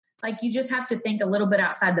Like, you just have to think a little bit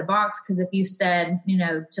outside the box, because if you said,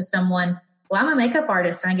 to someone, well, I'm a makeup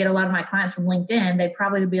artist and I get a lot of my clients from LinkedIn, they'd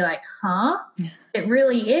probably be like, huh? It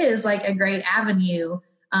really is like a great avenue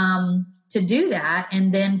to do that.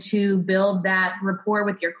 And then to build that rapport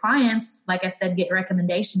with your clients, like I said, get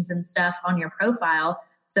recommendations and stuff on your profile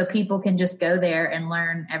so people can just go there and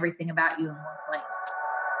learn everything about you in one place.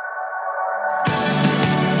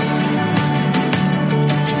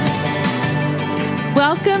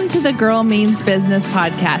 Welcome to the Girl Means Business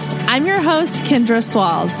podcast. I'm your host, Kendra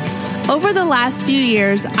Swalls. Over the last few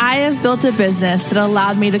years, I have built a business that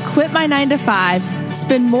allowed me to quit my 9-to-5,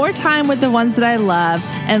 spend more time with the ones that I love,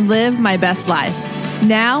 and live my best life.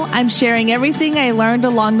 Now, I'm sharing everything I learned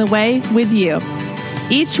along the way with you.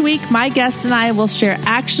 Each week, my guests and I will share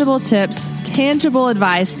actionable tips, tangible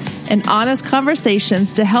advice, and honest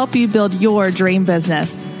conversations to help you build your dream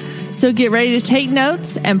business. So get ready to take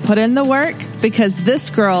notes and put in the work, because this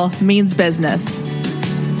girl means business.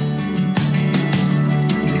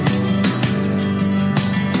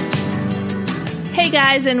 Hey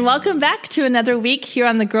guys, and welcome back to another week here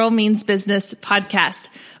on the Girl Means Business podcast.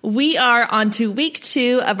 We are on to week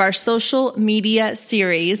 2 of our social media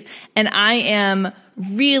series, and I am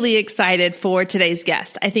really excited for today's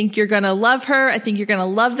guest. I think you're going to love her. I think you're going to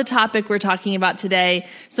love the topic we're talking about today.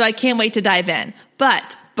 So I can't wait to dive in.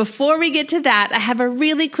 But before we get to that, I have a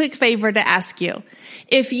really quick favor to ask you.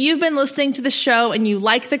 If you've been listening to the show and you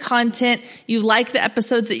like the content, you like the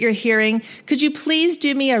episodes that you're hearing, could you please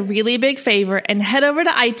do me a really big favor and head over to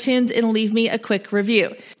iTunes and leave me a quick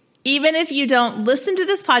review? Even if you don't listen to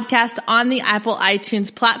this podcast on the Apple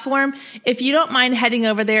iTunes platform, if you don't mind heading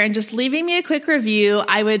over there and just leaving me a quick review,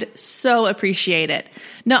 I would so appreciate it.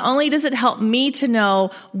 Not only does it help me to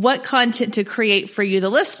know what content to create for you,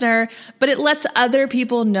 the listener, but it lets other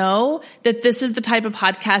people know that this is the type of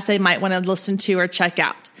podcast they might want to listen to or check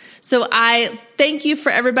out. So I thank you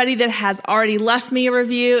for everybody that has already left me a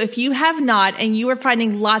review. If you have not, and you are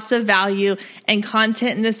finding lots of value and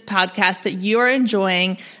content in this podcast that you are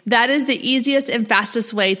enjoying, that is the easiest and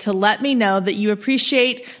fastest way to let me know that you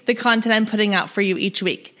appreciate the content I'm putting out for you each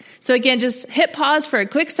week. So again, just hit pause for a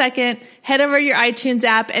quick second, head over to your iTunes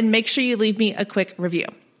app, and make sure you leave me a quick review.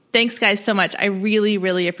 Thanks guys so much. I really,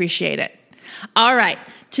 really appreciate it. All right.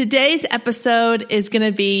 Today's episode is going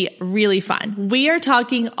to be really fun. We are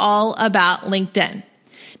talking all about LinkedIn.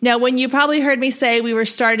 Now, when you probably heard me say we were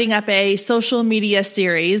starting up a social media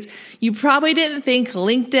series, you probably didn't think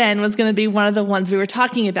LinkedIn was going to be one of the ones we were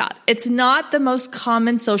talking about. It's not the most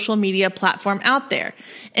common social media platform out there.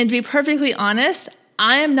 And to be perfectly honest,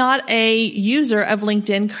 I am not a user of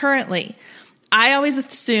LinkedIn currently. I always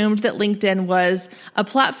assumed that LinkedIn was a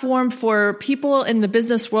platform for people in the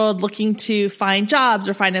business world looking to find jobs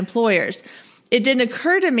or find employers. It didn't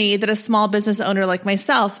occur to me that a small business owner like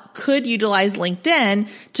myself could utilize LinkedIn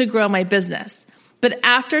to grow my business. But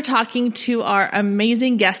after talking to our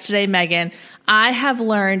amazing guest today, Megan, I have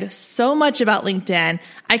learned so much about LinkedIn.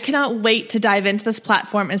 I cannot wait to dive into this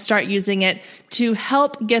platform and start using it to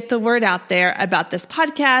help get the word out there about this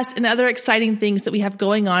podcast and other exciting things that we have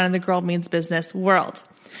going on in the Girl Means Business world.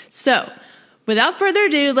 So without further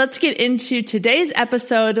ado, let's get into today's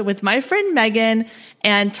episode with my friend Megan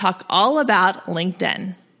and talk all about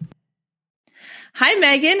LinkedIn. Hi,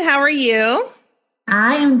 Megan. How are you?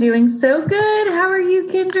 I am doing so good. How are you,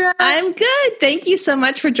 Kendra? I'm good. Thank you so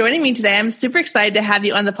much for joining me today. I'm super excited to have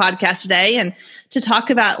you on the podcast today and to talk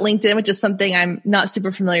about LinkedIn, which is something I'm not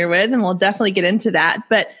super familiar with, and we'll definitely get into that.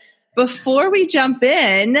 But before we jump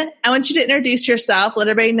in, I want you to introduce yourself, let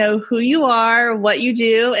everybody know who you are, what you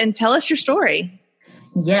do, and tell us your story.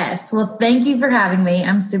 Yes. Well, thank you for having me.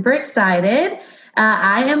 I'm super excited.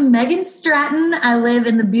 I am Megan Stratton. I live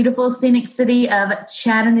in the beautiful scenic city of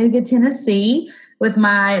Chattanooga, Tennessee, with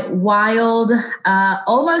my wild,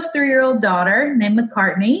 almost 3-year-old daughter named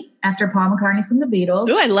McCartney, after Paul McCartney from the Beatles.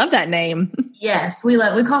 Oh, I love that name. Yes, we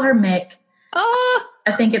call her Mick. Oh,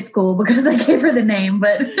 I think it's cool because I gave her the name,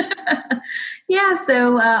 but yeah,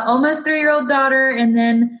 so almost 3-year-old daughter, and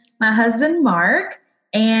then my husband, Mark,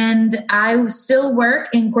 and I still work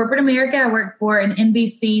in corporate America. I work for an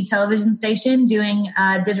NBC television station doing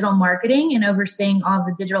digital marketing and overseeing all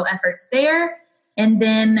the digital efforts there. And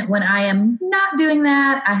then when I am not doing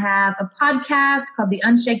that, I have a podcast called the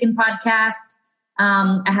Unshaken Podcast.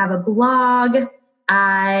 I have a blog.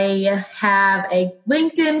 I have a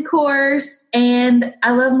LinkedIn course, and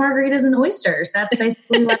I love margaritas and oysters. That's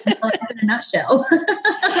basically like my life in a nutshell.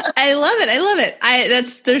 I love it. I love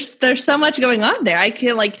it. There's so much going on there. I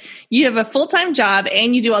feel like you have a full-time job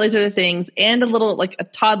and you do all these other things and a little, like a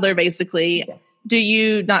toddler, basically. do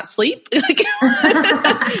you not sleep?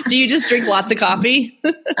 Do you just drink lots of coffee?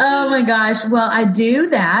 Oh my gosh. Well, I do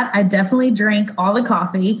that. I definitely drink all the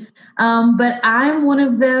coffee. But I'm one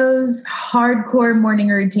of those hardcore morning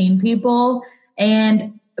routine people.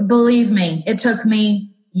 And believe me, it took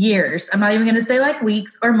me years. I'm not even going to say like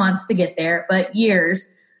weeks or months to get there, but years.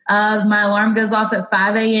 My alarm goes off at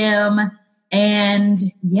 5 a.m. And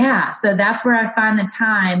yeah, so that's where I find the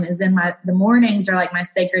time is in the mornings are like my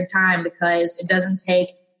sacred time because it doesn't take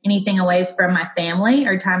anything away from my family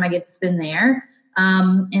or time I get to spend there.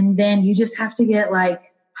 And then you just have to get like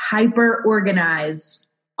hyper organized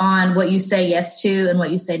on what you say yes to and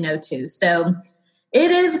what you say no to. So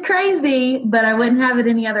it is crazy, but I wouldn't have it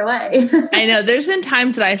any other way. I know there's been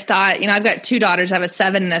times that I've thought, I've got 2 daughters. I have a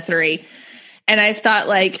 7 and a 3. And I've thought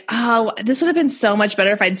like, oh, this would have been so much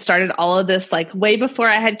better if I'd started all of this like way before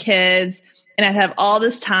I had kids and I'd have all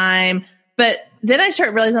this time. But then I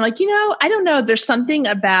start realizing I'm like, I don't know. There's something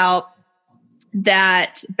about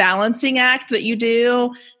that balancing act that you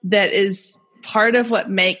do that is part of what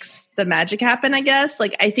makes the magic happen, I guess.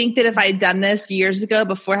 Like, I think that if I had done this years ago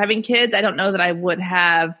before having kids, I don't know that I would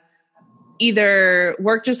have either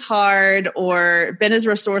worked as hard or been as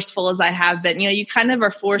resourceful as I have been. You kind of are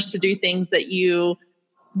forced to do things that you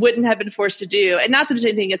wouldn't have been forced to do. And not that there's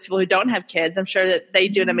anything against people who don't have kids. I'm sure that they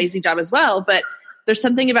do an amazing job as well. But there's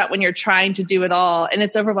something about when you're trying to do it all and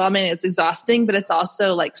it's overwhelming, it's exhausting, but it's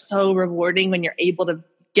also like so rewarding when you're able to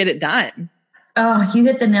get it done. Oh, you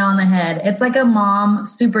hit the nail on the head. It's like a mom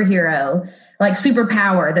superhero, like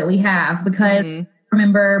superpower that we have because I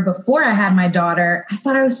remember before I had my daughter, I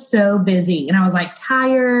thought I was so busy and I was like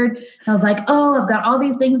tired. I was like, oh, I've got all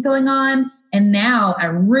these things going on. And now I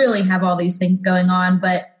really have all these things going on.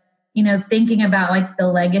 But, thinking about like the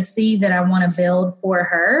legacy that I want to build for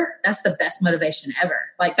her, that's the best motivation ever.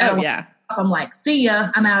 Like, I'm like, see ya,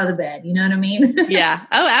 I'm out of the bed. You know what I mean? Yeah.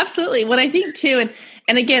 Oh, absolutely. What I think too,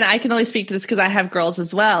 and again, I can only speak to this because I have girls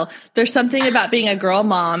as well. There's something about being a girl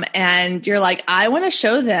mom and you're like, I want to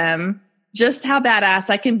show them just how badass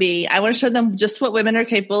I can be. I want to show them just what women are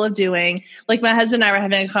capable of doing. Like my husband and I were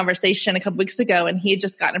having a conversation a couple weeks ago and he had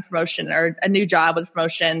just gotten a promotion or a new job with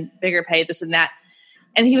promotion, bigger pay, this and that.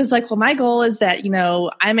 And he was like, well, my goal is that,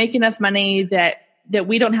 I make enough money that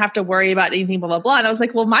we don't have to worry about anything, blah, blah, blah. And I was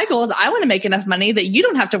like, well, my goal is I want to make enough money that you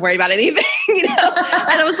don't have to worry about anything, And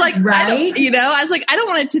I was like, right. I was like, I don't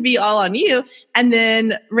want it to be all on you. And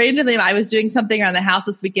then randomly I was doing something around the house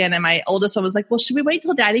this weekend and my oldest one was like, well, should we wait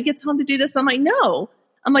till daddy gets home to do this? I'm like, no.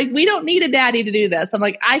 I'm like, we don't need a daddy to do this. I'm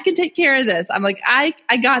like, I can take care of this. I'm like, I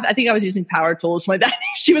think I was using power tools for my daddy.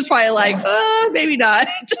 She was probably like, maybe not.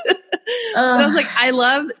 But I was like, I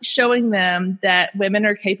love showing them that women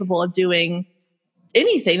are capable of doing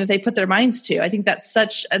anything that they put their minds to. I think that's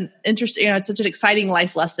such an interesting, it's such an exciting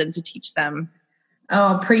life lesson to teach them.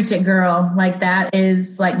 Oh, preach it, girl. Like that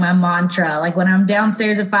is like my mantra. Like when I'm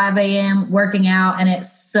downstairs at 5 a.m. working out and it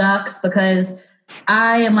sucks because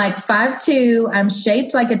I am like 5'2". I'm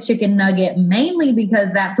shaped like a chicken nugget, mainly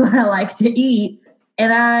because that's what I like to eat.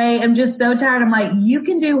 And I am just so tired. I'm like, you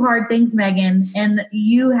can do hard things, Megan, and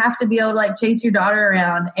you have to be able to like chase your daughter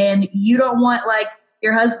around. And you don't want like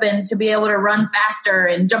your husband to be able to run faster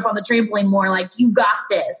and jump on the trampoline more. Like, you got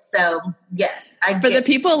this. So yes, For the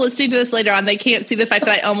people listening to this later on, they can't see the fact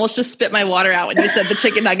that I almost just spit my water out when you said the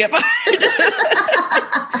chicken nugget part.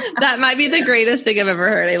 That might be the greatest thing I've ever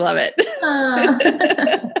heard. I love it.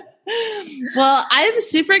 Well, I'm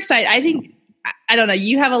super excited. I don't know,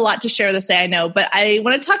 you have a lot to share this day, I know, but I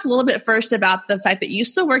want to talk a little bit first about the fact that you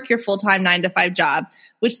still work your full-time 9-to-5 job,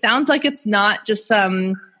 which sounds like it's not just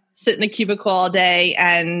some sit in a cubicle all day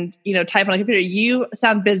and, type on a computer. You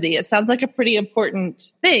sound busy. It sounds like a pretty important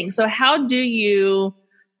thing. So how do you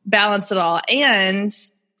balance it all? And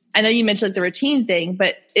I know you mentioned like the routine thing,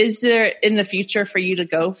 but is there in the future for you to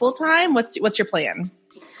go full-time? What's your plan?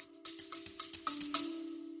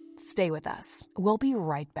 Stay with us. We'll be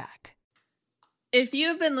right back. If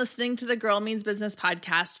you've been listening to the Girl Means Business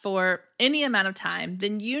podcast for any amount of time,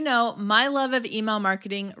 then you know my love of email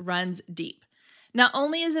marketing runs deep. Not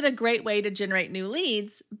only is it a great way to generate new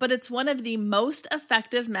leads, but it's one of the most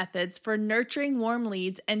effective methods for nurturing warm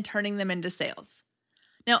leads and turning them into sales.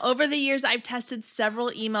 Now, over the years, I've tested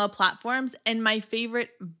several email platforms, and my favorite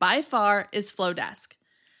by far is Flowdesk.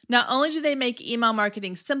 Not only do they make email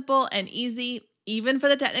marketing simple and easy, even for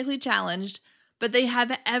the technically challenged, but they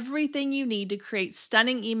have everything you need to create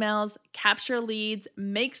stunning emails, capture leads,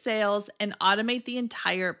 make sales, and automate the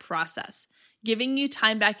entire process, giving you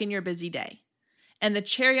time back in your busy day. And the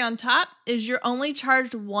cherry on top is you're only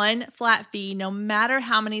charged one flat fee no matter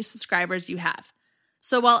how many subscribers you have.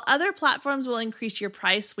 So while other platforms will increase your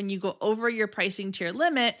price when you go over your pricing tier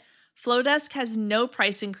limit, Flowdesk has no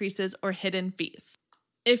price increases or hidden fees.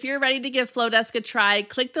 If you're ready to give Flowdesk a try,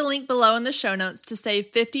 click the link below in the show notes to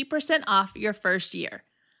save 50% off your first year.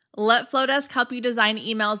 Let Flowdesk help you design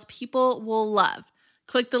emails people will love.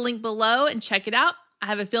 Click the link below and check it out. I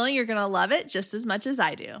have a feeling you're going to love it just as much as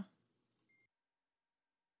I do.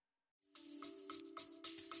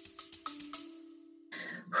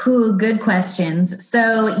 Good questions.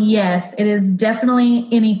 So yes, it is definitely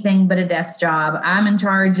anything but a desk job. I'm in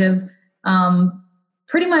charge of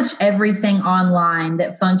pretty much everything online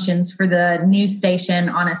that functions for the news station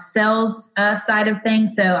on a sales side of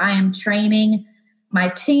things. So I am training my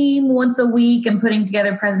team once a week and putting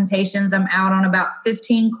together presentations. I'm out on about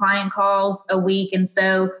 15 client calls a week. And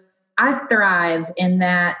so I thrive in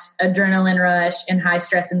that adrenaline rush and high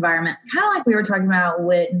stress environment, kind of like we were talking about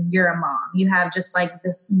when you're a mom. You have just like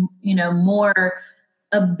this, more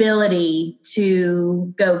ability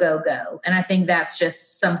to go. And I think that's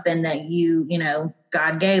just something that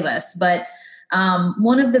God gave us. But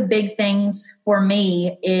one of the big things for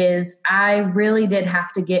me is I really did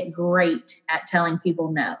have to get great at telling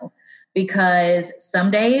people no. Because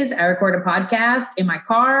some days I record a podcast in my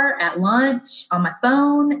car, at lunch, on my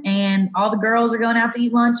phone, and all the girls are going out to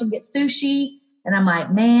eat lunch and get sushi. And I'm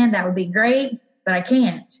like, man, that would be great, but I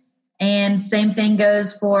can't. And same thing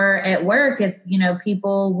goes for at work. If,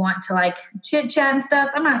 people want to like chit chat and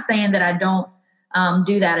stuff, I'm not saying that I don't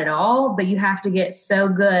do that at all, but you have to get so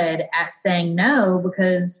good at saying no,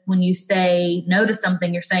 because when you say no to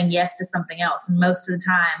something, you're saying yes to something else. And most of the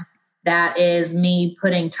time, that is me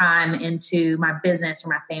putting time into my business or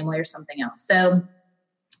my family or something else. So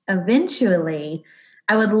eventually,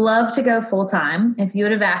 I would love to go full time. If you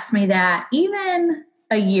would have asked me that even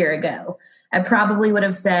a year ago, I probably would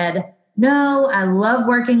have said, no, I love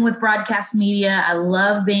working with broadcast media. I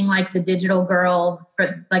love being like the digital girl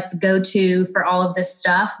for like the go-to for all of this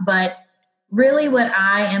stuff. But really what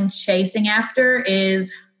I am chasing after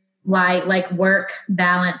is like work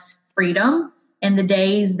balance freedom. And the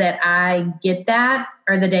days that I get that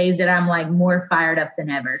are the days that I'm like more fired up than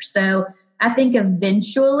ever. So I think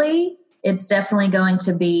eventually it's definitely going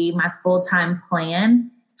to be my full-time plan.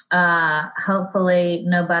 Hopefully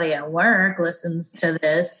nobody at work listens to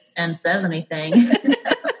this and says anything.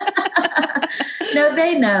 No,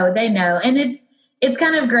 they know. And it's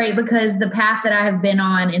kind of great because the path that I have been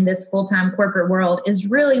on in this full-time corporate world is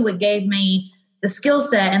really what gave me the skill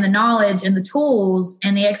set and the knowledge and the tools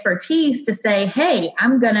and the expertise to say, hey,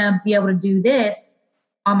 I'm going to be able to do this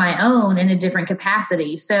on my own in a different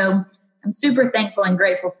capacity. So I'm super thankful and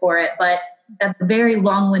grateful for it. But that's a very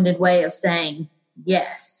long-winded way of saying,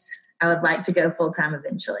 yes, I would like to go full-time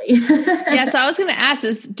eventually. Yeah. So I was going to ask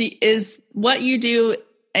is what you do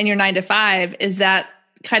in your 9 to 5, is that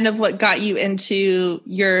kind of what got you into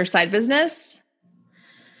your side business?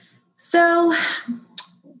 So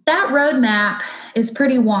that roadmap is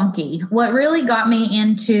pretty wonky. What really got me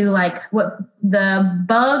into like what the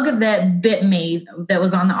bug that bit me that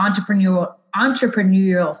was on the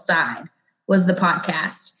entrepreneurial side was the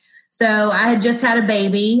podcast. So I had just had a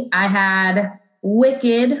baby. I had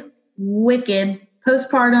wicked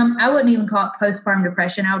postpartum. I wouldn't even call it postpartum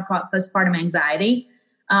depression. I would call it postpartum anxiety.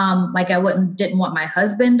 Like didn't want my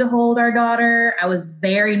husband to hold our daughter. I was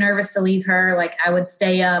very nervous to leave her. Like I would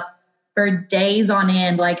stay up for days on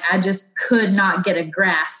end. Like I just could not get a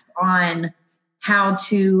grasp on how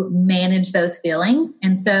to manage those feelings.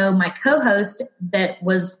 And so my co-host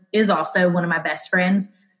is also one of my best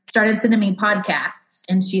friends started sending me podcasts.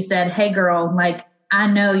 And she said, hey girl, like I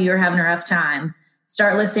know you're having a rough time.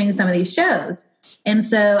 Start listening to some of these shows. And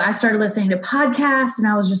so I started listening to podcasts and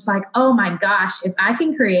I was just like, oh my gosh, if I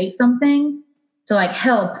can create something to like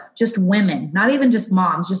help just women, not even just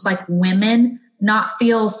moms, just like women not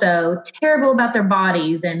feel so terrible about their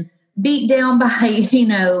bodies and beat down by,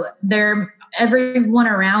 everyone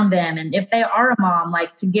around them. And if they are a mom,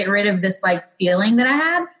 like to get rid of this like feeling that I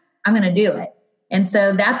had, I'm going to do it. And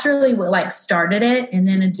so that's really what like started it. And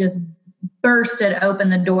then it just bursted open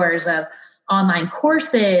the doors of online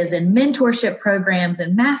courses and mentorship programs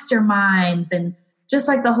and masterminds and just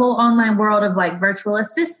like the whole online world of like virtual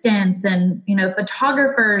assistants and,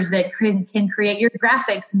 photographers that can create your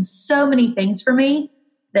graphics and so many things for me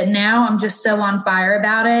that now I'm just so on fire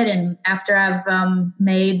about it. And after I've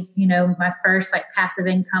made, my first like passive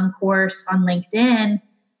income course on LinkedIn,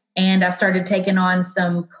 and I've started taking on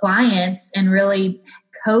some clients and really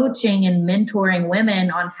coaching and mentoring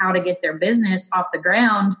women on how to get their business off the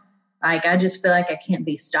ground, like I just feel like I can't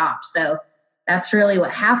be stopped. So that's really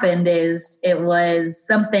what happened is it was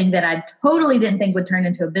something that I totally didn't think would turn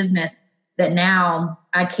into a business that now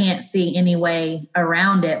I can't see any way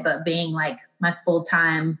around it but being like my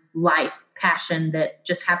full-time life passion that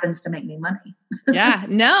just happens to make me money. Yeah,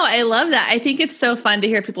 no, I love that. I think it's so fun to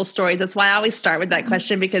hear people's stories. That's why I always start with that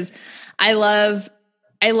question, because I love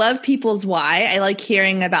people's why. I like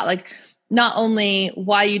hearing about like not only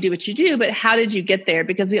why you do what you do, but how did you get there?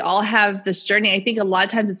 Because we all have this journey. I think a lot of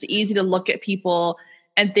times it's easy to look at people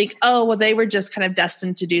and think, oh, well, they were just kind of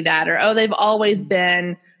destined to do that. Or, oh, they've always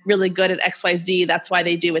been really good at XYZ. That's why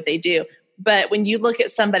they do what they do. But when you look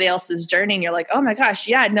at somebody else's journey and you're like, oh my gosh,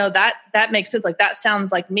 yeah, no, that makes sense. Like that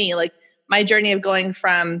sounds like me. Like my journey of going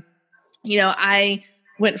from, I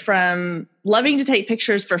went from loving to take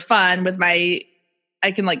pictures for fun with I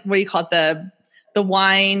can like, what do you call it? The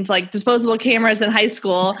wind, like disposable cameras in high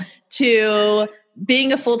school, to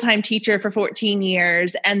being a full-time teacher for 14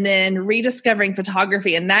 years and then rediscovering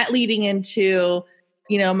photography, and that leading into,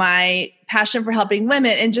 my passion for helping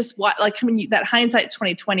women, and just that hindsight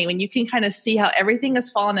 2020, when you can kind of see how everything has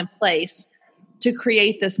fallen in place to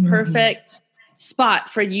create this perfect spot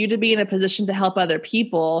for you to be in a position to help other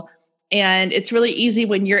people. And it's really easy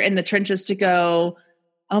when you're in the trenches to go,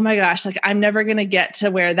 oh my gosh, like I'm never going to get to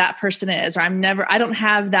where that person is, or I don't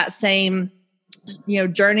have that same,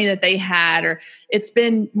 journey that they had, or it's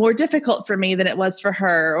been more difficult for me than it was for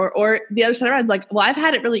her, or the other side around is like, well, I've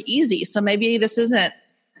had it really easy, so maybe this isn't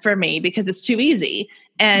for me because it's too easy.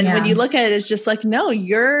 And when you look at it, it's just like, no,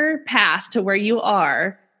 your path to where you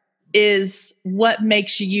are is what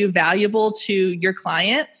makes you valuable to your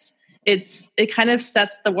clients. It kind of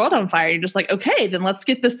sets the world on fire. You're just like, okay, then let's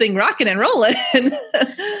get this thing rocking and rolling.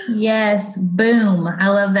 Yes. Boom. I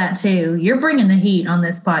love that too. You're bringing the heat on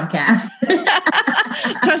this podcast.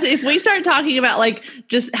 Trust me, if we start talking about like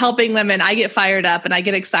just helping women, I get fired up and I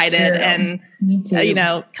get excited. Girl, and, me too. Kind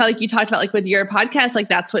of like you talked about, like with your podcast, like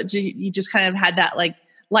that's what you just kind of had that like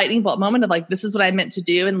lightning bolt moment of like, this is what I meant to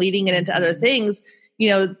do, and leading it into other things.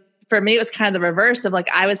 For me, it was kind of the reverse of like,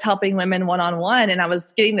 I was helping women one-on-one and I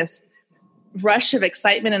was getting this rush of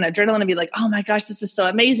excitement and adrenaline and be like, oh my gosh, this is so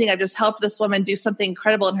amazing. I've just helped this woman do something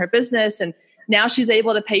incredible in her business. And now she's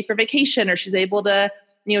able to pay for vacation, or she's able to,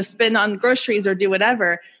 spend on groceries or do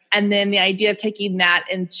whatever. And then the idea of taking that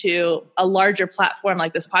into a larger platform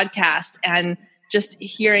like this podcast and just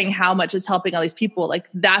hearing how much it's helping all these people, like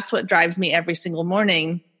that's what drives me every single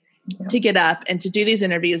morning to get up and to do these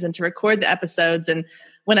interviews and to record the episodes. And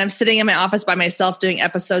when I'm sitting in my office by myself doing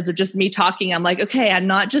episodes of just me talking, I'm like, okay, I'm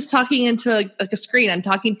not just talking into a screen. I'm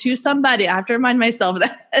talking to somebody. I have to remind myself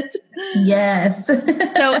that. Yes.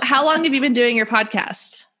 So how long have you been doing your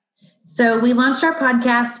podcast? So we launched our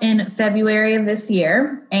podcast in February of this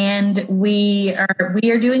year, and we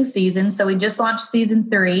are doing seasons. So we just launched season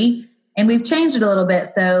 3, and we've changed it a little bit.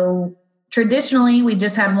 So traditionally, we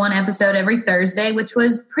just had one episode every Thursday, which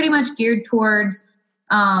was pretty much geared towards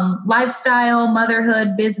lifestyle,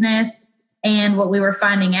 motherhood, business. And what we were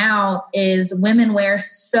finding out is women wear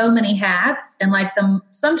so many hats, and like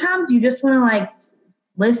sometimes you just want to like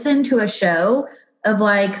listen to a show of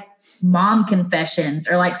like mom confessions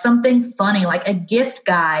or like something funny, like a gift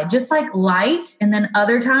guide, just like light. And then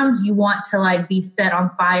other times you want to like be set on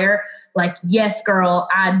fire. Like, yes, girl,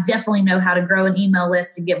 I definitely know how to grow an email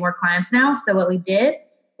list and get more clients now. So what we did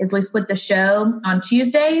is we split the show. On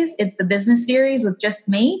Tuesdays, it's the business series with just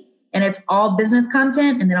me, and it's all business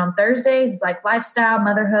content. And then on Thursdays, it's like lifestyle,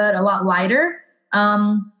 motherhood, a lot lighter,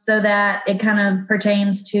 so that it kind of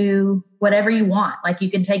pertains to whatever you want. Like you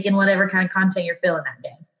can take in whatever kind of content you're feeling that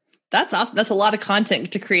day. That's awesome. That's a lot of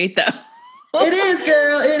content to create, though. It is,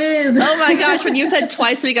 girl. It is. Oh my gosh. When you said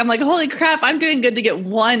twice a week, I'm like, holy crap, I'm doing good to get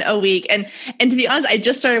one a week. And to be honest, I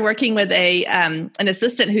just started working with an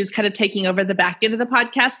assistant who's kind of taking over the back end of the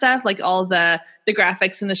podcast stuff, like all the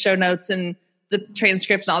graphics and the show notes and the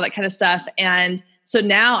transcripts and all that kind of stuff. And so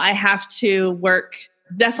now I have to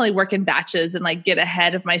definitely work in batches and like get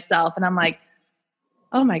ahead of myself. And I'm like,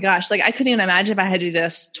 oh my gosh, like I couldn't even imagine if I had to do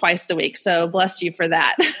this twice a week. So bless you for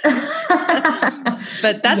that.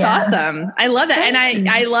 But that's awesome. I love that. And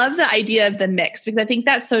I love the idea of the mix, because I think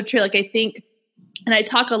that's so true. Like I think, and I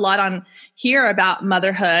talk a lot on here about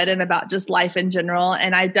motherhood and about just life in general.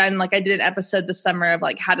 And I did an episode this summer of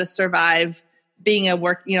like how to survive being a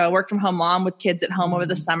work from home mom with kids at home over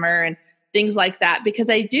the summer and things like that. Because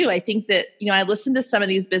I think that, I listen to some of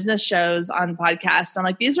these business shows on podcasts. I'm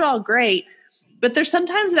like, these are all great. But there's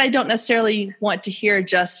sometimes that I don't necessarily want to hear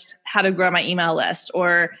just how to grow my email list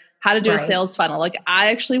or how to do a sales funnel. Like I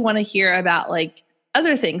actually want to hear about like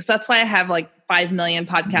other things. That's why I have like 5 million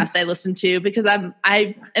podcasts I listen to, because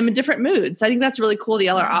I am in different moods. So I think that's really cool that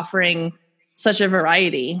y'all are offering such a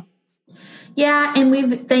variety. Yeah.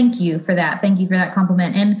 And thank you for that. Thank you for that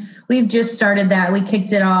compliment. And we've just started that. We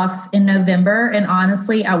kicked it off in November. And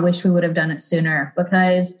honestly, I wish we would have done it sooner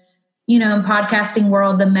because, in podcasting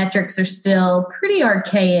world, the metrics are still pretty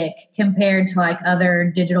archaic compared to like other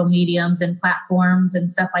digital mediums and platforms and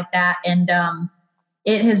stuff like that. And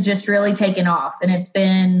it has just really taken off. And it's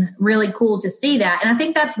been really cool to see that. And I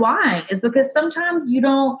think that's why, is because sometimes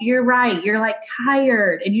you're right. You're like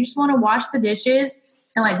tired and you just want to wash the dishes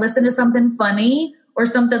and like listen to something funny or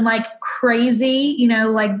something like crazy,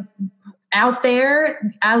 like out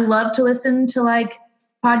there. I love to listen to like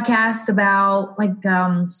podcasts about like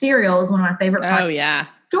cereals, one of my favorite podcasts. Oh, yeah.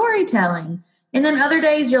 Storytelling. And then other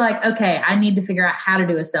days you're like, okay, I need to figure out how to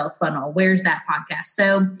do a sales funnel. Where's that podcast?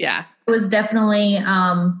 So yeah, it was definitely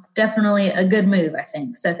a good move, I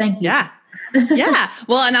think. So thank you. Yeah. Yeah.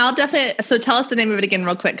 Well, and I'll definitely, so tell us the name of it again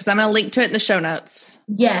real quick, because I'm going to link to it in the show notes.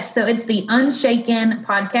 Yes. So it's the Unshaken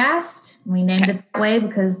podcast. We named it that way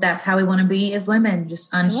because that's how we want to be as women,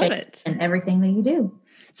 just unshaken in everything that you do.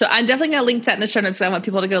 So I'm definitely going to link that in the show notes because I want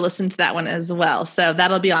people to go listen to that one as well. So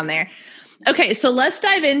that'll be on there. Okay, so let's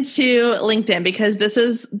dive into LinkedIn because this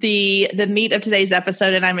is the meat of today's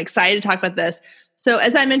episode, and I'm excited to talk about this. So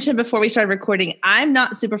as I mentioned before we started recording, I'm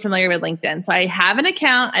not super familiar with LinkedIn. So I have an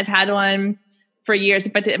account. I've had one for years,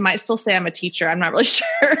 but it might still say I'm a teacher. I'm not really sure.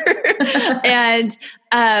 And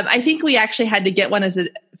I think we actually had to get one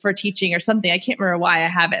for teaching or something. I can't remember why I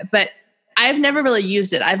have it, but I've never really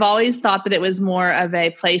used it. I've always thought that it was more of a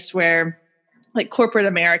place where like corporate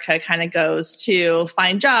America kind of goes to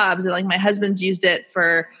find jobs. And like my husband's used it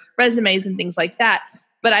for resumes and things like that.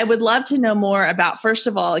 But I would love to know more about, first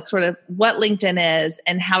of all, like sort of what LinkedIn is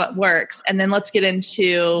and how it works. And then let's get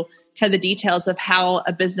into kind of the details of how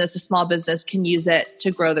a small business can use it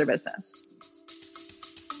to grow their business.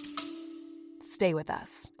 Stay with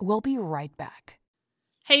us. We'll be right back.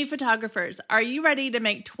 Hey, photographers, are you ready to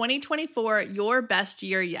make 2024 your best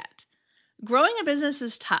year yet? Growing a business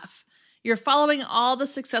is tough. You're following all the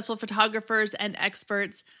successful photographers and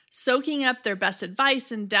experts, soaking up their best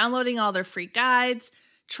advice and downloading all their free guides,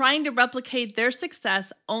 trying to replicate their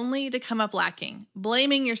success only to come up lacking,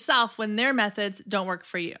 blaming yourself when their methods don't work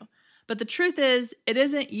for you. But the truth is, it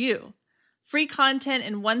isn't you. Free content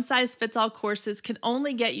and one-size-fits-all courses can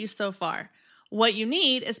only get you so far. What you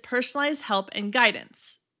need is personalized help and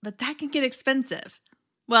guidance, but that can get expensive.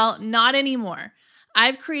 Well, not anymore.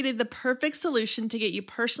 I've created the perfect solution to get you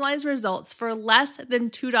personalized results for less than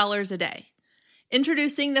 $2 a day.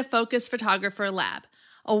 Introducing the Focus Photographer Lab,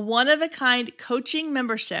 a one-of-a-kind coaching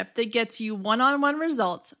membership that gets you one-on-one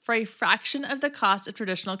results for a fraction of the cost of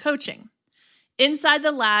traditional coaching. Inside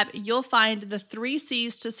the lab, you'll find the 3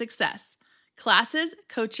 C's to success: classes,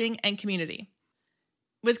 coaching, and community.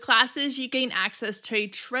 With classes, you gain access to a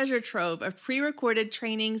treasure trove of pre-recorded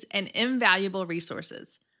trainings and invaluable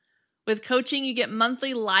resources. With coaching, you get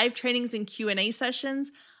monthly live trainings and Q&A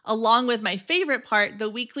sessions, along with my favorite part, the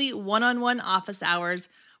weekly one-on-one office hours,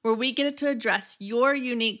 where we get to address your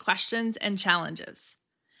unique questions and challenges.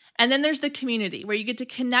 And then there's the community, where you get to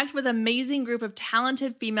connect with an amazing group of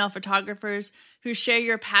talented female photographers who share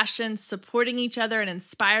your passion, supporting each other and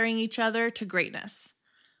inspiring each other to greatness.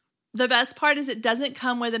 The best part is it doesn't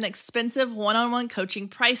come with an expensive one-on-one coaching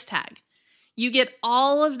price tag. You get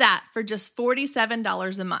all of that for just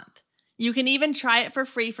 $47 a month. You can even try it for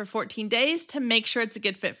free for 14 days to make sure it's a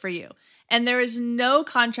good fit for you. And there is no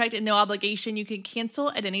contract and no obligation. You can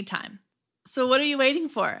cancel at any time. So what are you waiting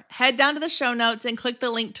for? Head down to the show notes and click the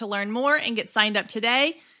link to learn more and get signed up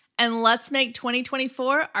today. And let's make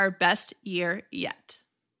 2024 our best year yet.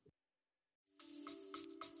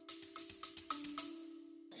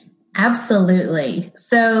 Absolutely.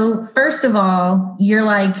 So first of all, you're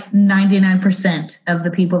like 99% of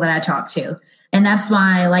the people that I talk to. And that's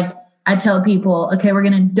why I tell people, okay, we're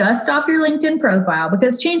going to dust off your LinkedIn profile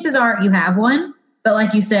because chances are you have one. But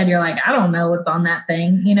like you said, you're like, I don't know what's on that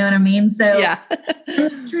thing. You know what I mean? So yeah.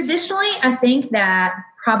 Traditionally, I think that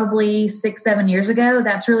probably 6-7 years ago,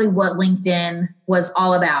 that's really what LinkedIn was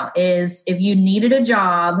all about, is if you needed a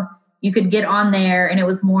job, you could get on there and it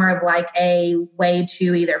was more of like a way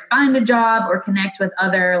to either find a job or connect with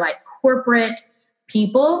other like corporate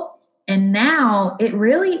people. And now it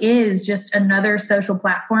really is just another social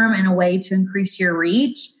platform and a way to increase your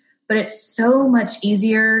reach. But it's so much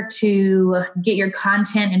easier to get your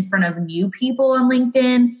content in front of new people on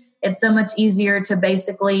LinkedIn. It's so much easier to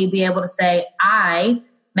basically be able to say, I,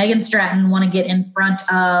 Megan Stratton, want to get in front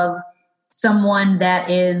of someone that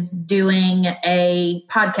is doing a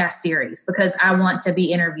podcast series because I want to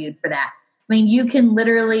be interviewed for that. I mean, you can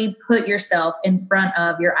literally put yourself in front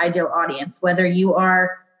of your ideal audience, whether you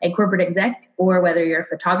are a corporate exec or whether you're a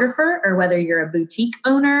photographer or whether you're a boutique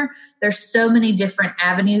owner. There's so many different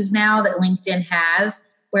avenues now that LinkedIn has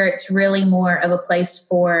where it's really more of a place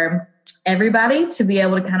for everybody to be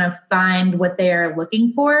able to kind of find what they are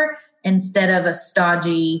looking for instead of a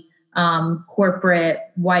stodgy corporate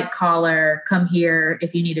white collar, come here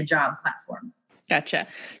if you need a job platform. Gotcha.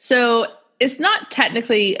 So it's not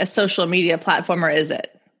technically a social media platform, or is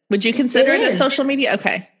it? Would you consider it a social media?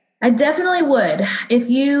 Okay. I definitely would. If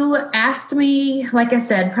you asked me, like I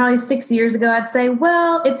said, probably 6 years ago, I'd say,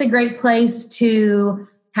 well, it's a great place to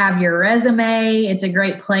have your resume. It's a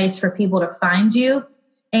great place for people to find you.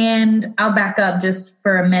 And I'll back up just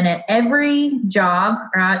for a minute. Every job,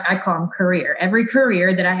 or I call them career, every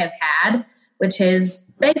career that I have had, which has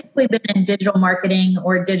basically been in digital marketing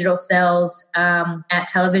or digital sales at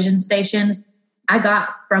television stations, I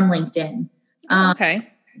got from LinkedIn. Okay.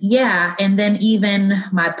 Yeah. And then even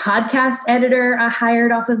my podcast editor, I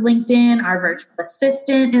hired off of LinkedIn. Our virtual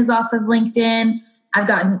assistant is off of LinkedIn. I've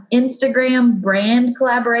gotten Instagram brand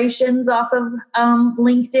collaborations off of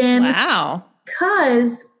LinkedIn. Wow.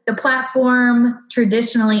 Because the platform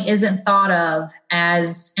traditionally isn't thought of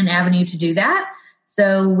as an avenue to do that.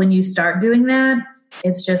 So when you start doing that,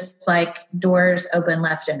 it's just like doors open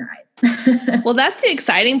left and right. Well, that's the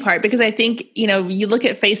exciting part, because I think, you look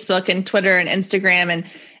at Facebook and Twitter and Instagram,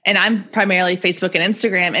 and I'm primarily Facebook and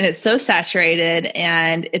Instagram, and it's so saturated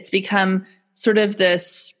and it's become sort of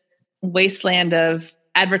this wasteland of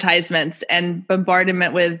advertisements and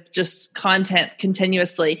bombardment with just content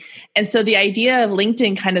continuously. And so the idea of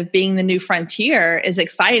LinkedIn kind of being the new frontier is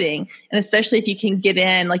exciting. And especially if you can get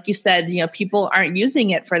in, like you said, people aren't using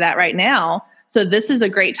it for that right now. So this is a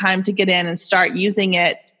great time to get in and start using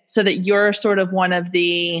it so that you're sort of one of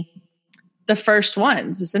the first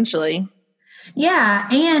ones, essentially. Yeah.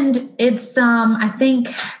 And it's, I think,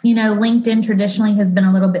 LinkedIn traditionally has been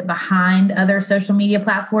a little bit behind other social media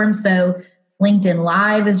platforms. So LinkedIn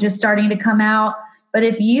Live is just starting to come out. But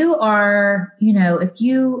if you are, if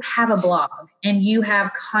you have a blog and you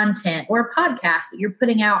have content or a podcast that you're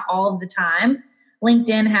putting out all of the time,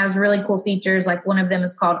 LinkedIn has really cool features. Like one of them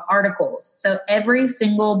is called articles. So every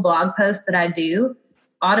single blog post that I do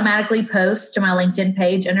automatically posts to my LinkedIn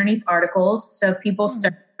page underneath articles. So if people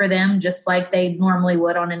search for them just like they normally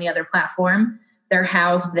would on any other platform, they're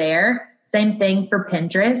housed there. Same thing for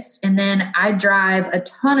Pinterest. And then I drive a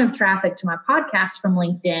ton of traffic to my podcast from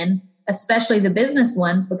LinkedIn, especially the business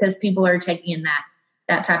ones, because people are taking in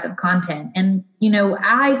that type of content. And,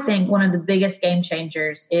 I think one of the biggest game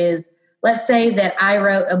changers is, let's say that I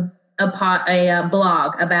wrote a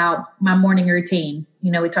blog about my morning routine.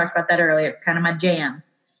 We talked about that earlier, kind of my jam.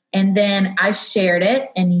 And then I shared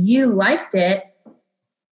it and you liked it.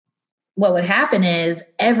 What would happen is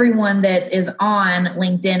everyone that is on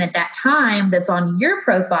LinkedIn at that time that's on your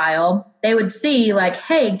profile, they would see like,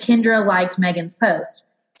 hey, Kendra liked Megan's post.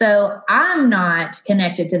 So I'm not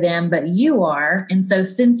connected to them, but you are. And so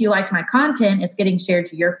since you liked my content, it's getting shared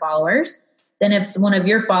to your followers. Then if one of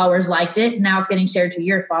your followers liked it, now it's getting shared to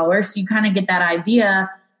your followers. So you kind of get that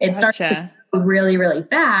idea. It starts to go really, really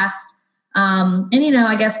fast.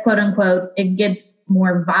 I guess, quote unquote, it gets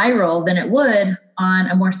more viral than it would on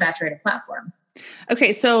a more saturated platform.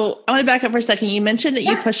 Okay. So I want to back up for a second. You mentioned that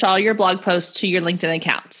you push all your blog posts to your LinkedIn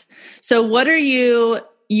account. So what are you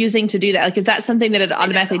using to do that? Like, is that something that it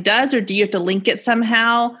automatically does, or do you have to link it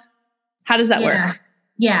somehow? How does that work?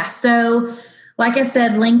 Yeah. So like I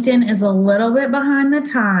said, LinkedIn is a little bit behind the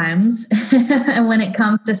times when it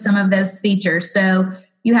comes to some of those features. So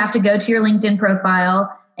you have to go to your LinkedIn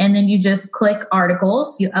profile and then you just click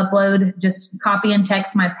articles. You upload, just copy and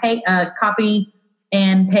paste my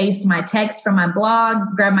text from my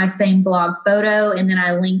blog, grab my same blog photo, and then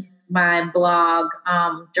I link my blog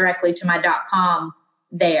directly to my .com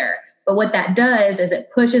there. But what that does is it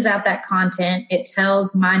pushes out that content. It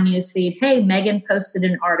tells my newsfeed, hey, Megan posted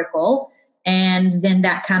an article. And then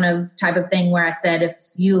that kind of type of thing where I said, if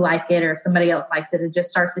you like it or somebody else likes it, it just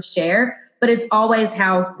starts to share, but it's always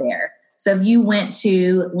housed there. So if you went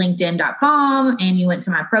to linkedin.com and you went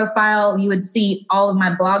to my profile, you would see all of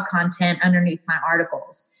my blog content underneath my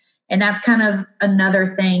articles. And that's kind of another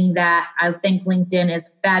thing that I think LinkedIn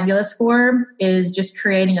is fabulous for, is just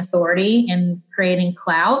creating authority and creating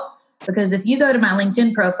clout. Because if you go to my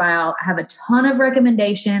LinkedIn profile, I have a ton of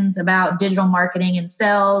recommendations about digital marketing and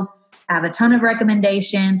sales. I have a ton of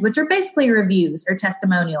recommendations, which are basically reviews or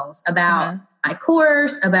testimonials about my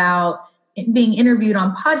course, about being interviewed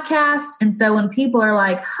on podcasts. And so when people are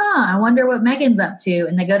like, I wonder what Megan's up to,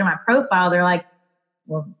 and they go to my profile, they're like,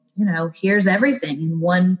 well, here's everything in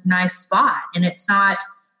one nice spot. And it's not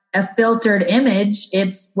a filtered image.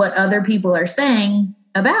 It's what other people are saying.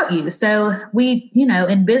 about you. So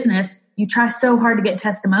in business, you try so hard to get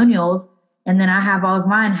testimonials, and then I have all of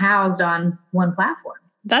mine housed on one platform.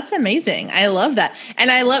 That's amazing. I love that.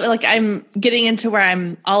 And I love, like, I'm getting into where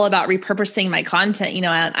I'm all about repurposing my content,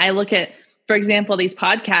 and I look at, for example, these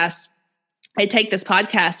podcasts. I take this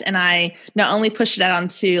podcast and I not only push it out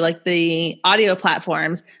onto like the audio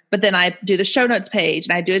platforms, but then I do the show notes page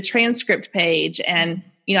and I do a transcript page, and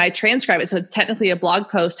I transcribe it. So it's technically a blog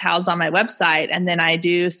post housed on my website. And then I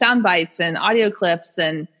do sound bites and audio clips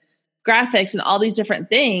and graphics and all these different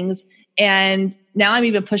things. And now I'm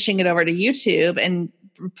even pushing it over to YouTube and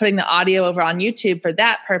putting the audio over on YouTube for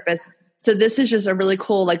that purpose. So this is just a really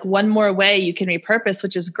cool, like, one more way you can repurpose,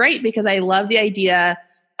 which is great, because I love the idea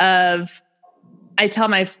of, I tell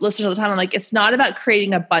my listeners all the time, I'm like, it's not about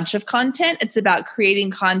creating a bunch of content. It's about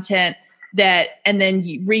creating content and then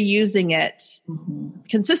reusing it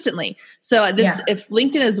consistently. So if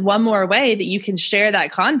LinkedIn is one more way that you can share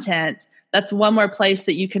that content, that's one more place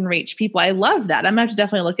that you can reach people. I love that. I'm going to have to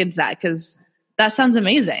definitely look into that, because that sounds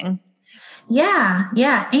amazing. Yeah.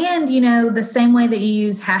 Yeah. And, the same way that you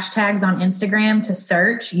use hashtags on Instagram to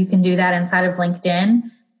search, you can do that inside of LinkedIn.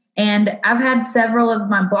 And I've had several of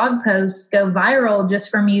my blog posts go viral just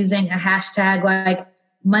from using a hashtag like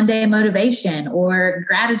Monday motivation or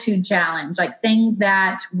gratitude challenge, like things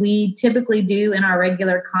that we typically do in our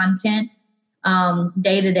regular content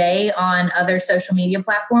day to day on other social media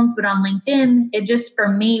platforms. But on LinkedIn, it just, for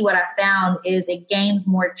me, what I found is it gains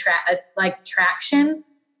more traction,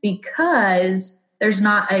 because there's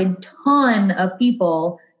not a ton of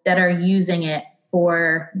people that are using it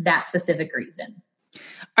for that specific reason.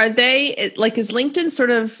 Are they, like, is LinkedIn sort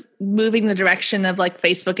of moving the direction of like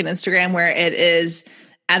Facebook and Instagram, where it is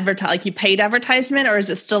like you paid advertisement, or is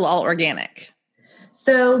it still all organic?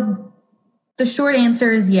 So the short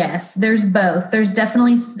answer is yes. There's both. There's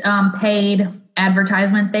definitely paid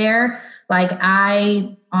advertisement there. Like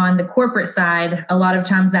on the corporate side, a lot of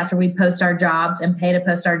times that's where we post our jobs and pay to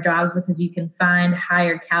post our jobs, because you can find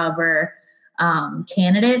higher caliber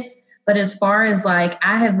candidates. But as far as like,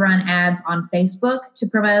 I have run ads on Facebook to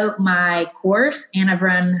promote my course, and I've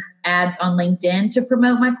run ads on LinkedIn to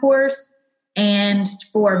promote my course. And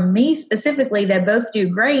for me specifically, they both do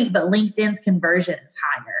great, but LinkedIn's conversion is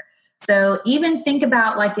higher. So even think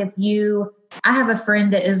about, like, I have a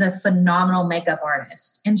friend that is a phenomenal makeup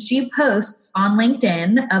artist, and she posts on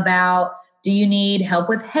LinkedIn about, do you need help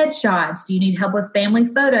with headshots? Do you need help with family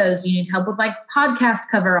photos? Do you need help with like podcast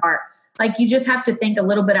cover art? Like, you just have to think a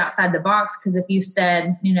little bit outside the box, because if you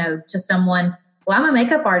said, to someone, well, I'm a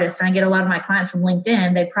makeup artist and I get a lot of my clients from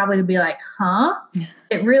LinkedIn, they probably would be like, huh?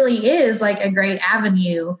 It really is like a great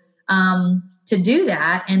avenue to do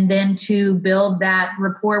that. And then to build that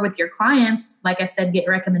rapport with your clients, like I said, get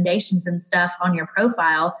recommendations and stuff on your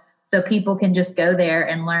profile, so people can just go there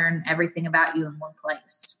and learn everything about you in one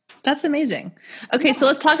place. That's amazing. Okay, so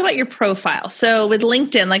let's talk about your profile. So with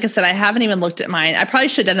LinkedIn, like I said, I haven't even looked at mine. I probably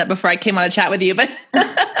should have done that before I came on a chat with you. But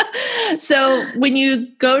so when you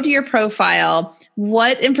go to your profile,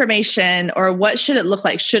 what information, or what should it look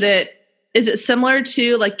like? Is it similar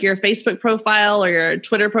to like your Facebook profile or your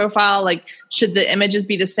Twitter profile? Like, should the images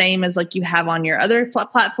be the same as like you have on your other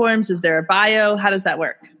platforms? Is there a bio? How does that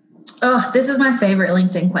work? Oh, this is my favorite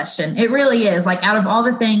LinkedIn question. It really is. Like, out of all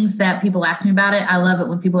the things that people ask me about it, I love it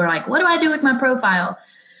when people are like, what do I do with my profile?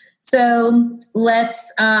 So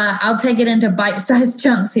I'll take it into bite-sized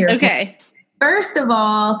chunks here. Okay. First of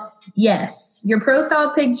all, yes, your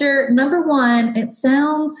profile picture, number one, it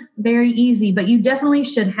sounds very easy, but you definitely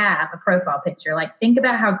should have a profile picture. Like, think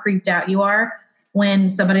about how creeped out you are when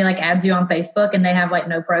somebody like adds you on Facebook and they have like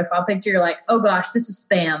no profile picture. You're like, oh gosh, this is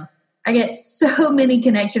spam. I get so many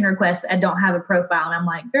connection requests that don't have a profile. And I'm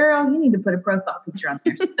like, girl, you need to put a profile picture on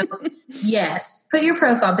there. So yes, put your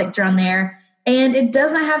profile picture on there. And it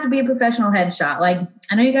doesn't have to be a professional headshot. Like,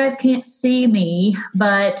 I know you guys can't see me,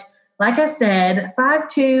 but like I said,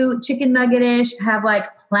 5'2", chicken nugget-ish, have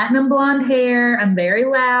like platinum blonde hair. I'm very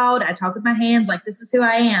loud. I talk with my hands like this is who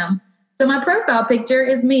I am. So my profile picture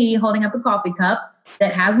is me holding up a coffee cup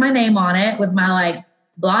that has my name on it with my like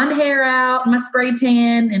blonde hair out, my spray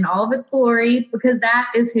tan in all of its glory, because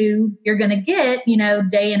that is who you're going to get,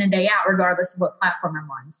 day in and day out, regardless of what platform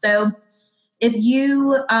I'm on. So if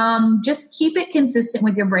you just keep it consistent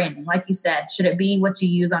with your branding, like you said, should it be what you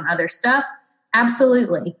use on other stuff?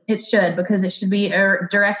 Absolutely. It should, because it should be a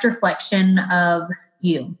direct reflection of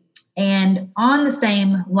you. And on the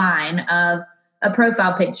same line of a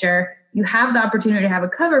profile picture, you have the opportunity to have a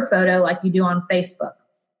cover photo like you do on Facebook.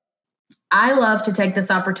 I love to take this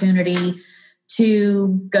opportunity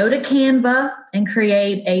to go to Canva and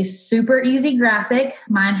create a super easy graphic.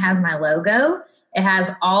 Mine has my logo. It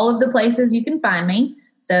has all of the places you can find me.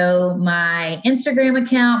 So my Instagram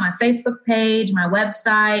account, my Facebook page, my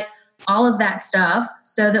website, all of that stuff,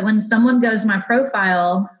 so that when someone goes to my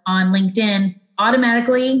profile on LinkedIn,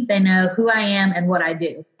 automatically they know who I am and what I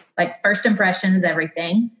do. Like first impression is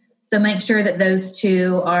everything. So make sure that those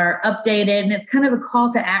two are updated, and it's kind of a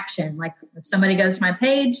call to action. Like if somebody goes to my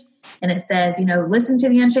page and it says, listen to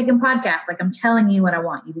the Unshaken podcast, like I'm telling you what I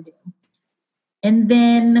want you to do. And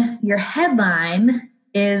then your headline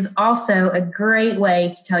is also a great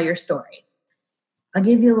way to tell your story. I'll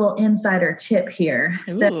give you a little insider tip here.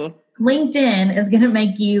 Ooh. So LinkedIn is going to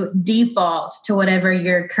make you default to whatever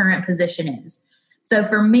your current position is. So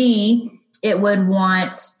for me, it would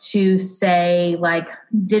want to say like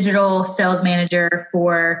digital sales manager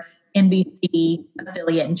for NBC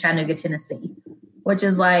affiliate in Chattanooga, Tennessee, which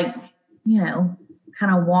is like,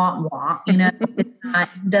 kind of womp.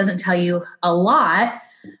 It doesn't tell you a lot,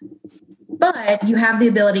 but you have the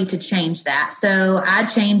ability to change that. So I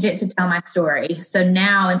change it to tell my story. So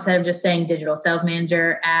now instead of just saying digital sales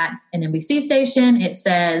manager at an NBC station, it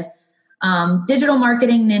says digital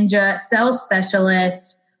marketing ninja, sales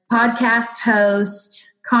specialist, podcast host,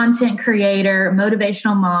 content creator,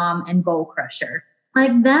 motivational mom, and goal crusher.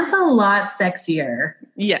 Like that's a lot sexier.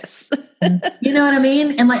 Yes. You know what I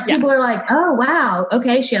mean? And like people are like, oh, wow.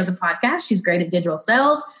 Okay. She has a podcast. She's great at digital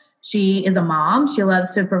sales. She is a mom. She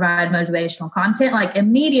loves to provide motivational content. Like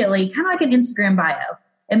immediately, kind of like an Instagram bio.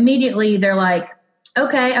 Immediately they're like,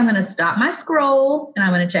 okay, I'm going to stop my scroll and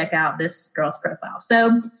I'm going to check out this girl's profile.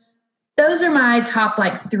 So those are my top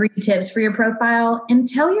 3 tips for your profile. And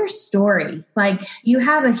tell your story. Like you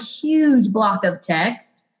have a huge block of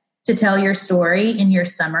text to tell your story in your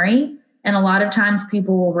summary. And a lot of times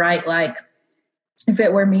people will write if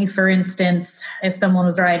it were me, for instance, if someone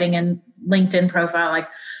was writing in LinkedIn profile, like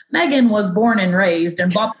Megan was born and raised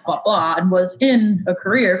and blah, blah, blah, and was in a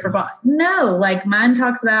career for blah. No, mine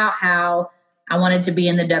talks about how I wanted to be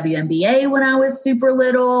in the WNBA when I was super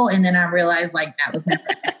little. And then I realized that was never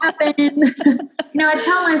going to happen. I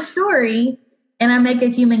tell my story and I make a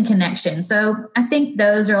human connection. So I think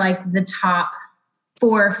those are the top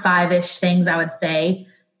 4 or 5-ish things I would say.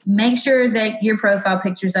 Make sure that your profile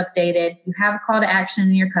picture is updated. You have a call to action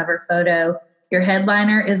in your cover photo. Your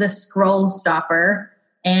headliner is a scroll stopper,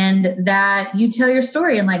 and that you tell your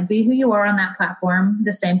story and be who you are on that platform,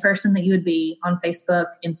 the same person that you would be on Facebook,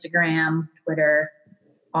 Instagram, Twitter,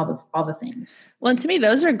 all the things. Well, and to me,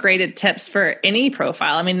 those are great tips for any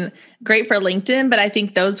profile. I mean, great for LinkedIn, but I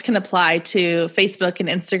think those can apply to Facebook and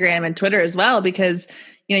Instagram and Twitter as well, because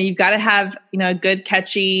you've got to have, a good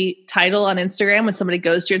catchy title on Instagram. When somebody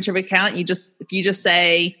goes to your Instagram account, if you just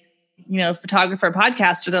say, photographer,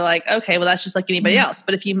 podcaster, they're like, okay, well, that's just like anybody else.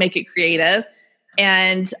 But if you make it creative,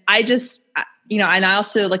 and I just, and I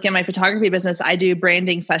also look at my photography business, I do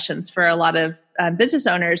branding sessions for a lot of business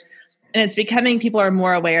owners, and it's becoming, people are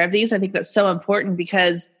more aware of these. I think that's so important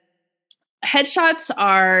because headshots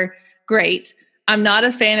are great. I'm not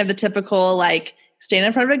a fan of the typical, stand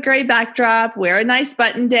in front of a gray backdrop, wear a nice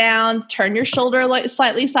button down, turn your shoulder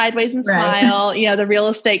slightly sideways and smile, the real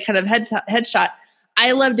estate kind of headshot.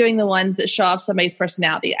 I love doing the ones that show off somebody's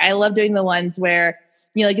personality. I love doing the ones where,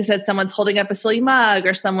 like you said, someone's holding up a silly mug,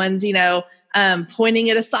 or someone's, pointing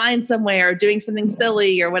at a sign somewhere, or doing something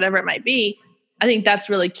silly, or whatever it might be. I think that's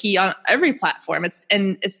really key on every platform.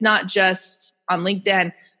 It's not just on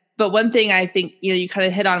LinkedIn. But one thing I think, you kind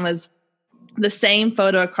of hit on was the same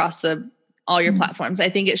photo across all your platforms. I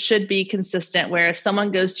think it should be consistent, where if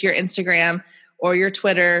someone goes to your Instagram or your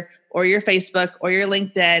Twitter or your Facebook or your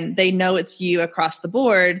LinkedIn, they know it's you across the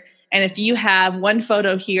board. And if you have one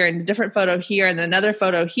photo here and a different photo here and then another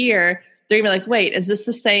photo here, they're gonna be like, wait, is this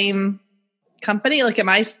the same company? Am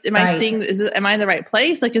I seeing, am I in the right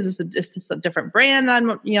place? Is this a different brand that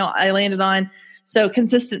I landed on? So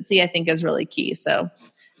consistency, I think, is really key. So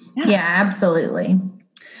yeah, absolutely.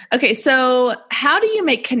 Okay. So how do you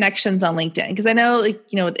make connections on LinkedIn? Because I know, with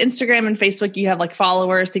Instagram and Facebook, you have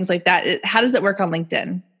followers, things like that. How does it work on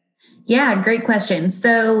LinkedIn? Yeah, great question.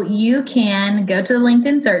 So you can go to the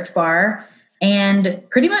LinkedIn search bar and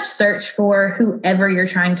pretty much search for whoever you're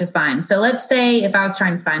trying to find. So let's say if I was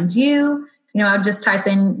trying to find you, I'd just type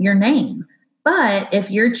in your name. But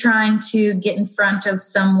if you're trying to get in front of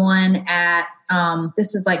someone at,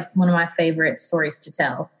 this is one of my favorite stories to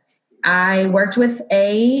tell. I worked with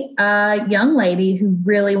a young lady who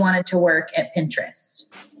really wanted to work at Pinterest.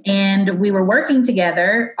 And we were working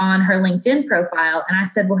together on her LinkedIn profile. And I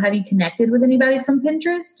said, well, have you connected with anybody from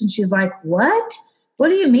Pinterest? And she's like, what? What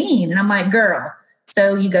do you mean? And I'm like, girl.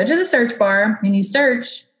 So you go to the search bar and you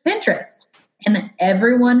search Pinterest. And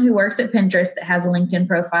everyone who works at Pinterest that has a LinkedIn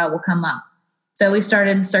profile will come up. So we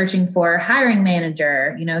started searching for hiring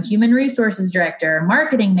manager, human resources director,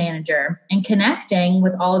 marketing manager, and connecting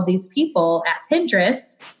with all of these people at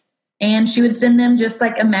Pinterest. And she would send them just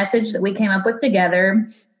like a message that we came up with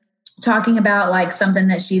together, talking about like something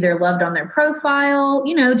that she either loved on their profile,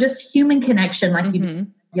 just human connection, like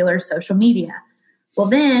regular social media. Well,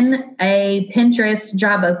 then a Pinterest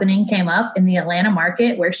job opening came up in the Atlanta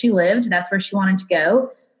market where she lived. That's where she wanted to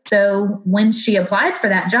go. So when she applied for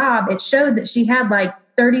that job, it showed that she had like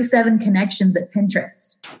 37 connections at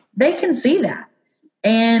Pinterest. They can see that.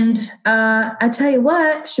 And I tell you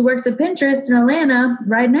what, she works at Pinterest in Atlanta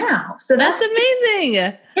right now. So that's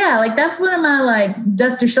amazing. Yeah, like that's one of my like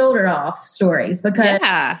dust your shoulder off stories, because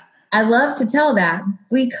I love to tell that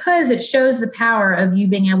because it shows the power of you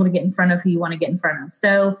being able to get in front of who you want to get in front of.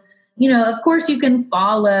 So, of course you can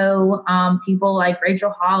follow people like Rachel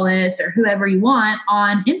Hollis or whoever you want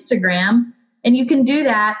on Instagram, and you can do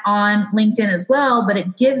that on LinkedIn as well, but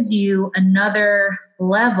it gives you another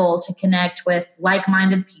level to connect with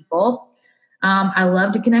like-minded people. I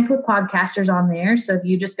love to connect with podcasters on there. So if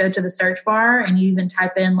you just go to the search bar and you even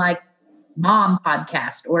type in like mom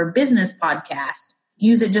podcast or business podcast,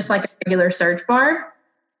 use it just like a regular search bar.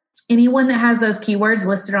 Anyone that has those keywords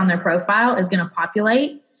listed on their profile is going to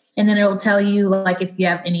populate. And then it'll tell you like if you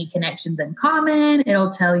have any connections in common. It'll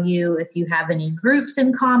tell you if you have any groups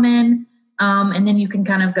in common. And then you can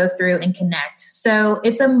kind of go through and connect. So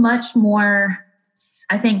it's a much more,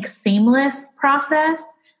 I think, seamless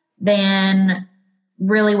process than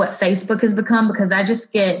really what Facebook has become, because I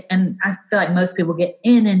just get, and I feel like most people get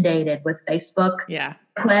inundated with Facebook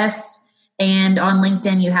requests. And on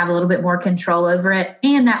LinkedIn, you have a little bit more control over it.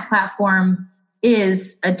 And that platform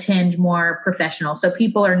is a tinge more professional. So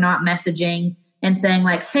people are not messaging and saying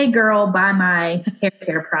like, hey girl, buy my hair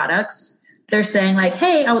care products. They're saying like,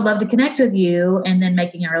 hey, I would love to connect with you, and then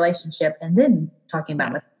making a relationship and then talking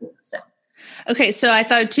about what you do. So. Okay. So I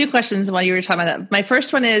thought of two questions while you were talking about that. My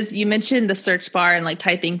first one is, you mentioned the search bar and like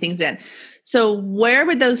typing things in. So where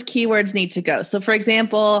would those keywords need to go? So for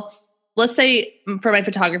example, let's say for my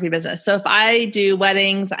photography business. So if I do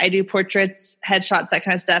weddings, I do portraits, headshots, that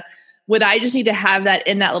kind of stuff, would I just need to have that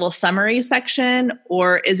in that little summary section,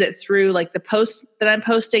 or is it through like the post that I'm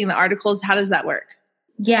posting, the articles? How does that work?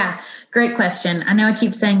 Yeah, great question. I know I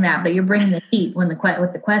keep saying that, but you're bringing the heat with the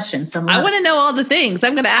question. So I want to know all the things.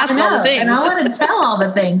 I'm going to ask all the things. And I want to tell all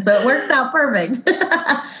the things. So it works out perfect.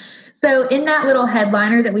 So in that little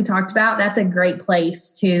headliner that we talked about, that's a great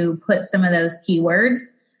place to put some of those keywords.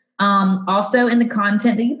 Also in the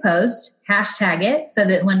content that you post, hashtag it so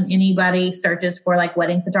that when anybody searches for like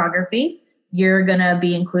wedding photography, you're going to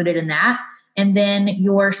be included in that. And then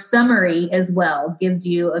your summary as well gives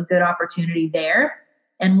you a good opportunity there.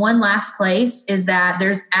 And one last place is that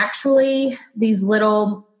there's actually these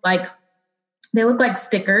little, like, they look like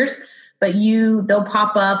stickers, but they'll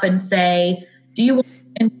pop up and say, do you want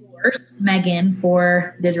to endorse Megan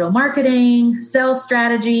for digital marketing, sales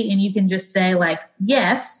strategy? And you can just say like,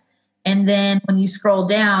 yes. And then when you scroll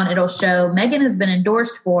down, it'll show Megan has been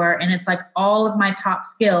endorsed for, and it's like all of my top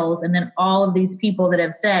skills. And then all of these people that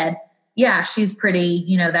have said, yeah, she's pretty,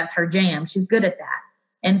 that's her jam. She's good at that.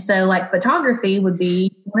 And so like photography would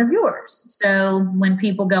be one of yours. So when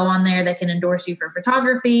people go on there, they can endorse you for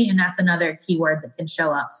photography, and that's another keyword that can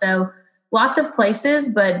show up. So lots of places,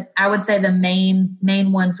 but I would say the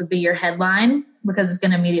main ones would be your headline, because it's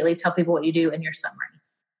going to immediately tell people what you do in your summary.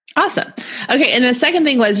 Awesome. Okay. And the second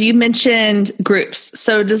thing was, you mentioned groups.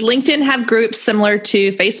 So does LinkedIn have groups similar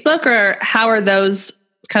to Facebook, or how are those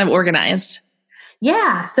kind of organized?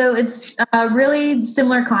 Yeah. So it's a really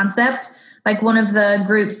similar concept. Like one of the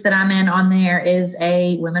groups that I'm in on there is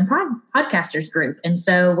a women podcasters group. And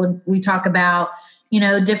so when we talk about,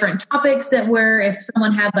 different topics that if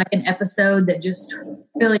someone had like an episode that just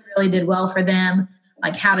really, really did well for them,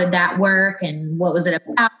 like how did that work and what was it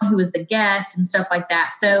about? Who was the guest and stuff like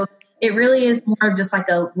that. So it really is more of just like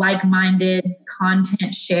a like-minded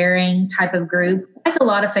content sharing type of group, like a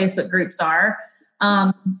lot of Facebook groups are.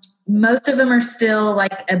 Most of them are still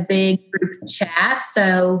like a big group chat.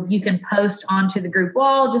 So you can post onto the group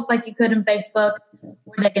wall just like you could in Facebook,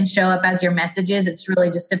 or they can show up as your messages. It's really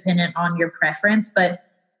just dependent on your preference, but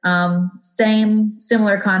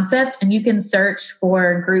similar concept. And you can search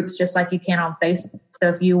for groups just like you can on Facebook. So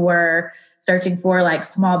if you were searching for like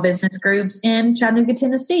small business groups in Chattanooga,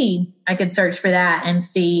 Tennessee, I could search for that and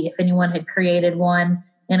see if anyone had created one.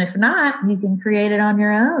 And if not, you can create it on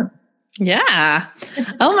your own. Yeah.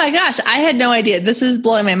 Oh my gosh. I had no idea. This is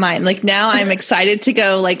blowing my mind. Like now I'm excited to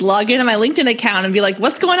go like log into my LinkedIn account and be like,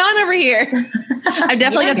 what's going on over here? I've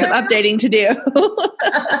definitely got some updating to do.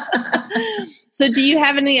 So do you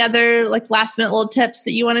have any other like last minute little tips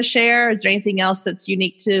that you want to share? Is there anything else that's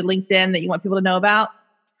unique to LinkedIn that you want people to know about?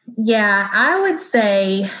 Yeah, I would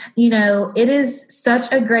say, it is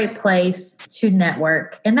such a great place to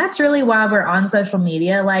network. And that's really why we're on social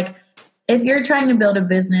media. Like, if you're trying to build a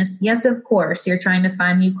business, yes, of course, you're trying to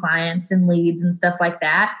find new clients and leads and stuff like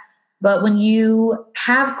that. But when you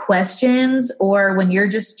have questions or when you're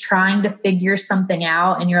just trying to figure something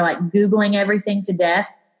out and you're like Googling everything to death,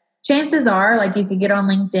 chances are like you could get on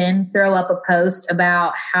LinkedIn, throw up a post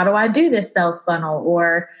about how do I do this sales funnel,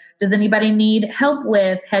 or does anybody need help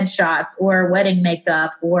with headshots or wedding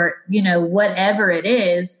makeup, or, whatever it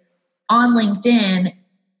is on LinkedIn.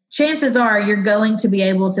 Chances are you're going to be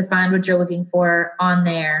able to find what you're looking for on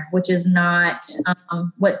there, which is not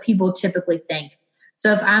what people typically think.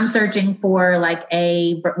 So if I'm searching for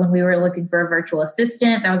when we were looking for a virtual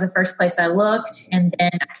assistant, that was the first place I looked. And then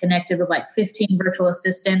I connected with 15 virtual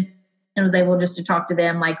assistants and was able just to talk to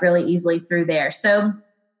them really easily through there. So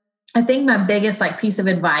I think my biggest piece of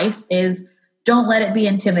advice is don't let it be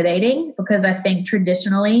intimidating, because I think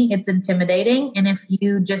traditionally it's intimidating. And if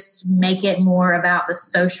you just make it more about the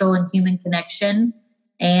social and human connection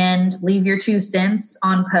and leave your 2 cents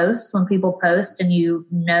on posts when people post and you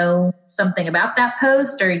know something about that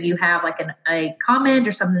post, or you have a comment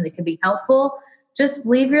or something that could be helpful, just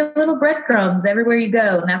leave your little breadcrumbs everywhere you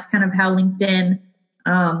go. And that's kind of how LinkedIn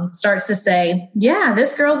starts to say, yeah,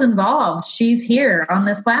 this girl's involved. She's here on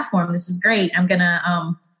this platform. This is great. I'm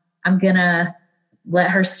gonna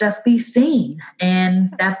let her stuff be seen.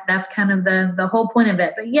 And that's kind of the whole point of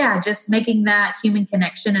it. But yeah, just making that human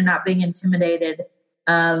connection and not being intimidated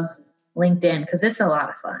of LinkedIn, because it's a lot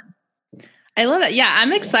of fun. I love it. Yeah,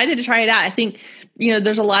 I'm excited to try it out. I think,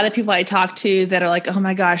 there's a lot of people I talk to that are like, oh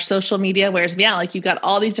my gosh, social media wears me out. Like, you've got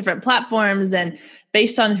all these different platforms and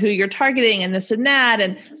based on who you're targeting and this and that.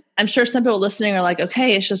 And I'm sure some people listening are like,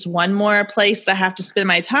 okay, it's just one more place I have to spend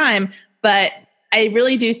my time. But I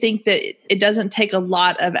really do think that it doesn't take a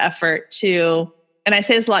lot of effort to, and I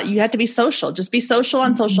say this a lot, you have to be social. Just be social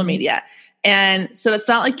on social media. And so it's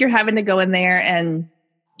not like you're having to go in there and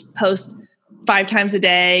post 5 times a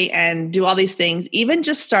day and do all these things. Even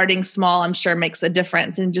just starting small, I'm sure makes a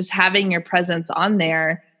difference. And just having your presence on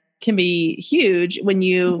there can be huge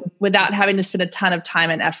without having to spend a ton of time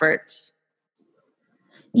and effort.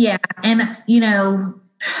 Yeah. And,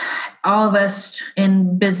 all of us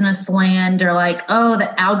in business land are like, oh,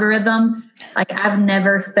 the algorithm. I've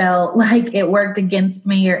never felt like it worked against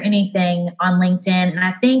me or anything on LinkedIn. And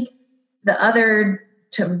I think the other,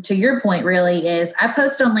 to your point really, is I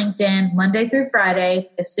post on LinkedIn Monday through Friday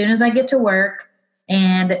as soon as I get to work.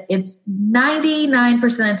 And it's 99%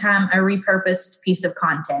 of the time a repurposed piece of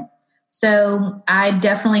content. So I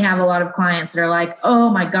definitely have a lot of clients that are like, oh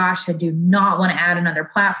my gosh, I do not want to add another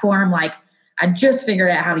platform. I just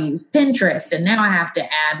figured out how to use Pinterest and now I have to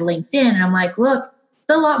add LinkedIn. And I'm like, look,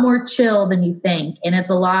 it's a lot more chill than you think. And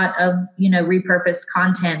it's a lot of, repurposed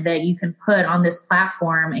content that you can put on this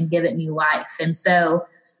platform and give it new life. And so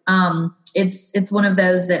it's one of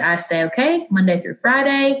those that I say, okay, Monday through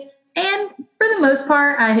Friday. And for the most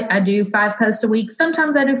part, I do 5 posts a week.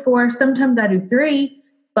 Sometimes I do 4, sometimes I do 3,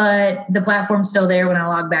 but the platform's still there when I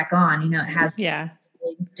log back on. It has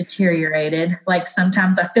deteriorated.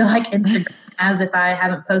 Sometimes I feel like Instagram as if I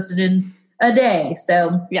haven't posted in a day.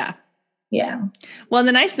 So yeah. Well,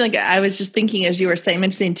 the nice thing, I was just thinking as you were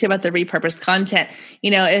mentioning too about the repurposed content,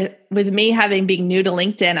 with me being new to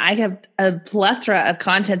LinkedIn, I have a plethora of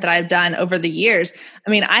content that I've done over the years.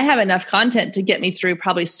 I mean, I have enough content to get me through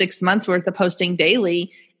probably 6 months worth of posting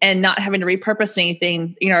daily and not having to repurpose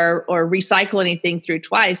anything, or recycle anything through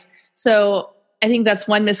twice. So I think that's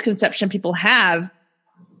one misconception people have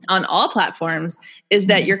on all platforms, is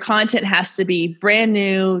that your content has to be brand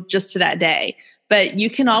new just to that day. But you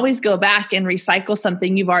can always go back and recycle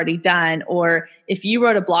something you've already done. Or if you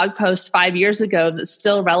wrote a blog post 5 years ago that's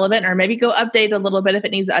still relevant, or maybe go update a little bit if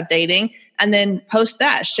it needs updating, and then post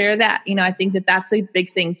that, share that. I think that that's a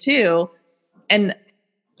big thing too. And,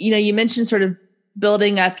 you mentioned sort of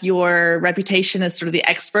building up your reputation as sort of the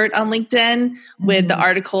expert on LinkedIn with the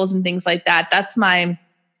articles and things like that. That's my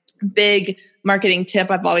big marketing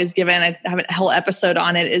tip I've always given. I have a whole episode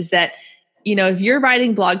on it, is that, if you're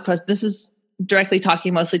writing blog posts, this is directly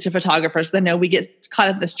talking mostly to photographers. I know we get caught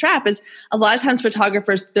in this trap, is a lot of times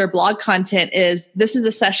photographers, their blog content is, this is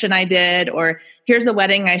a session I did, or here's the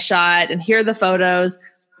wedding I shot, and here are the photos.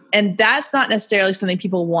 And that's not necessarily something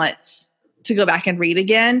people want to go back and read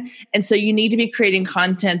again. And so you need to be creating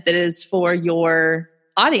content that is for your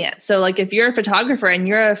audience. So if you're a photographer and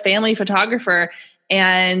you're a family photographer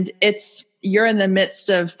and you're in the midst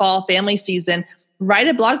of fall family season, write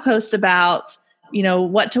a blog post about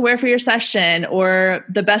what to wear for your session, or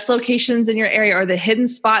the best locations in your area, or the hidden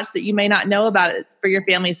spots that you may not know about for your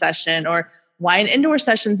family session, or why an indoor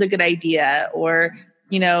session is a good idea, or,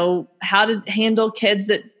 how to handle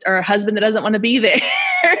kids or a husband that doesn't want to be there.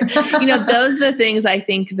 Those are the things I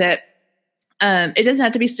think that it doesn't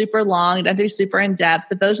have to be super long. It doesn't have to be super in depth,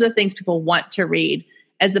 but those are the things people want to read,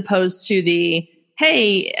 as opposed to the,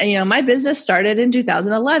 hey, my business started in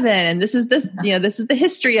 2011 and this is this is the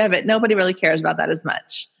history of it. Nobody really cares about that as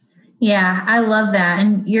much. Yeah, I love that.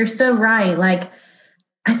 And you're so right. Like,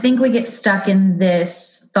 I think we get stuck in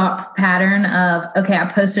this thought pattern of, okay, I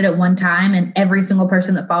posted it one time and every single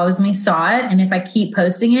person that follows me saw it. And if I keep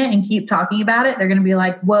posting it and keep talking about it, they're going to be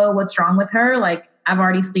like, whoa, what's wrong with her? Like, I've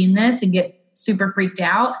already seen this, and get super freaked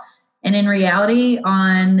out. And in reality,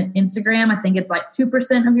 on Instagram, I think it's like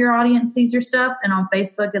 2% of your audience sees your stuff. And on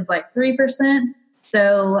Facebook, it's like 3%.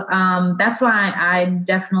 So that's why I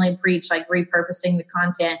definitely preach like repurposing the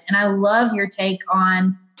content. And I love your take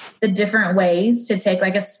on the different ways to take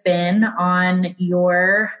like a spin on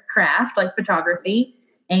your craft, like photography,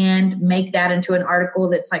 and make that into an article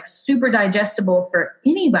that's like super digestible for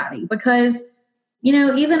anybody. Because,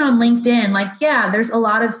 even on LinkedIn, like, yeah, there's a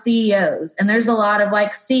lot of CEOs and there's a lot of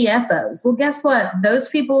like CFOs. Well, guess what? Those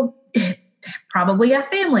people probably have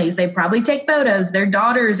families. They probably take photos. Their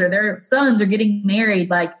daughters or their sons are getting married.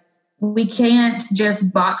 Like, we can't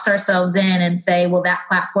just box ourselves in and say, well, that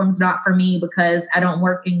platform's not for me because I don't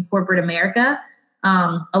work in corporate America.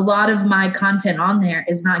 A lot of my content on there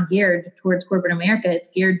is not geared towards corporate America. It's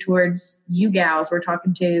geared towards you gals we're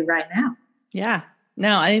talking to right now. Yeah.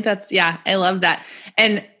 No, I think I love that.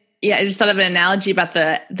 And yeah, I just thought of an analogy about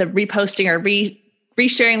the reposting or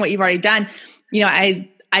resharing what you've already done.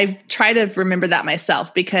 I try to remember that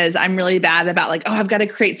myself, because I'm really bad about like, oh, I've got to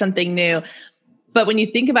create something new. But when you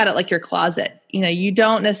think about it, like your closet, you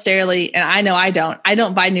don't necessarily, and I know I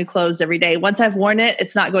don't buy new clothes every day. Once I've worn it,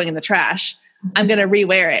 it's not going in the trash. I'm going to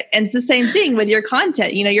rewear it. And it's the same thing with your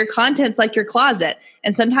content. Your content's like your closet.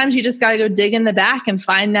 And sometimes you just got to go dig in the back and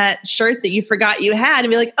find that shirt that you forgot you had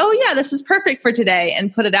and be like, oh yeah, this is perfect for today,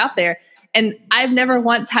 and put it out there. And I've never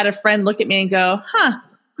once had a friend look at me and go,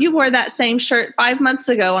 you wore that same shirt 5 months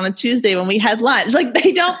ago on a Tuesday when we had lunch. Like,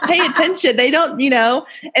 they don't pay attention. They don't,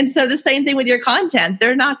 And so the same thing with your content.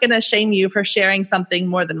 They're not going to shame you for sharing something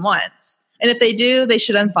more than once. And if they do, they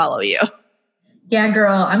should unfollow you. Yeah,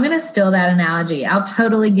 girl, I'm going to steal that analogy. I'll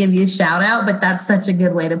totally give you a shout out, but that's such a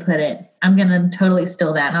good way to put it. I'm going to totally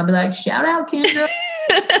steal that. And I'll be like, shout out, Kendra.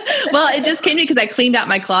 Well, it just came to me because I cleaned out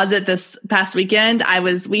my closet this past weekend.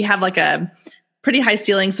 We have like a pretty high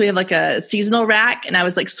ceiling. So we have like a seasonal rack, and I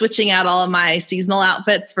was like switching out all of my seasonal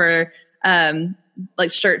outfits for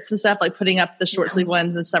like shirts and stuff, like putting up the short sleeve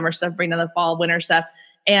ones and summer stuff, bringing in the fall, winter stuff.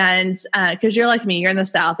 And because you're like me, you're in the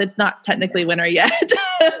South. It's not technically winter yet.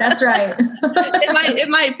 That's right. It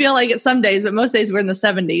might feel like it some days, but most days we're in the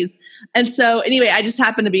 70s. And so anyway, I just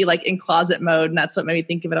happened to be like in closet mode, and that's what made me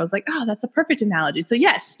think of it. I was like, oh, that's a perfect analogy. So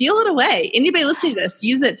yes, steal it away. Anybody listening to this,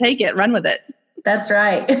 use it, take it, run with it. That's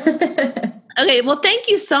right. Okay. Well, thank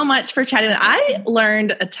you so much for chatting. I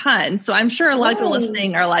learned a ton. So I'm sure a lot of people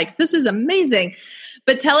listening are like, this is amazing.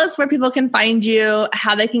 But tell us where people can find you,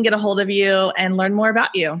 how they can get a hold of you, and learn more about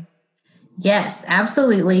you. Yes,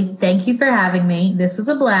 absolutely. Thank you for having me. This was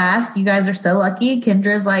a blast. You guys are so lucky.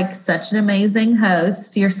 Kendra's like such an amazing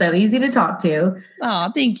host. You're so easy to talk to.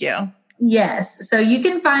 Oh, thank you. Yes. So you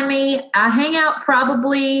can find me. I hang out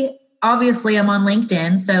obviously I'm on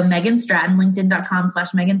LinkedIn. So Megan Stratton,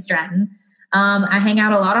 linkedin.com/Megan Stratton. I hang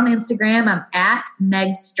out a lot on Instagram. I'm at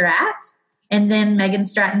Meg Strat. And then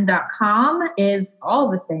meganstratton.com is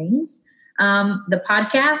all the things. The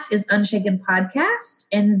podcast is Unshaken Podcast.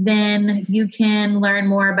 And then you can learn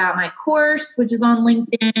more about my course, which is on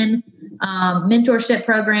LinkedIn, mentorship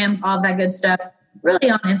programs, all that good stuff, really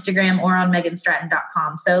on Instagram or on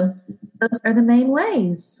meganstratton.com. So those are the main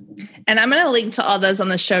ways. And I'm going to link to all those on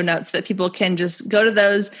the show notes so that people can just go to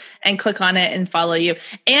those and click on it and follow you.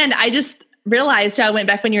 And I just realized, I went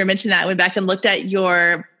back when you were mentioning that, I went back and looked at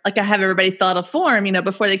I have everybody fill out a form,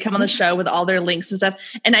 before they come on the show with all their links and stuff.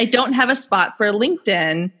 And I don't have a spot for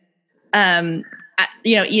LinkedIn, or a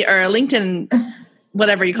LinkedIn,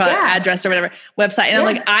 whatever you call it, address or whatever, website. And I'm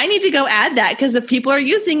like, I need to go add that, because if people are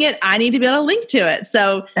using it, I need to be able to link to it.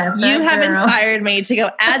 So you have inspired me to go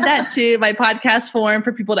add that to my podcast form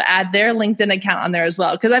for people to add their LinkedIn account on there as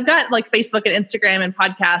well. Because I've got like Facebook and Instagram and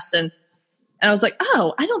podcast, and I was like,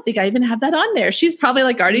 oh, I don't think I even have that on there. She's probably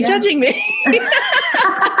like already judging me.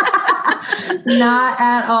 Not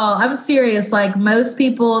at all. I'm serious. Like most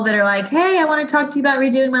people that are like, hey, I want to talk to you about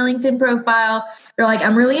redoing my LinkedIn profile. They're like,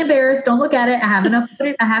 I'm really embarrassed. Don't look at it. I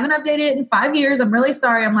haven't updated it in 5 years. I'm really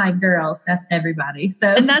sorry. I'm like, girl, that's everybody. So,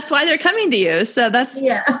 and that's why they're coming to you. So that's,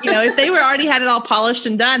 if they were already had it all polished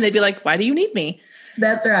and done, they'd be like, why do you need me?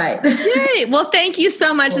 That's right. Yay. Well, thank you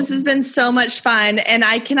so much. This has been so much fun. And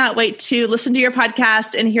I cannot wait to listen to your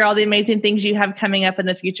podcast and hear all the amazing things you have coming up in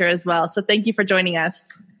the future as well. So thank you for joining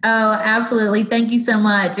us. Oh, absolutely. Thank you so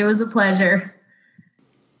much. It was a pleasure.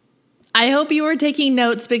 I hope you were taking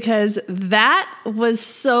notes because that was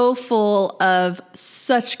so full of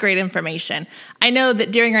such great information. I know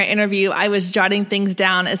that during our interview, I was jotting things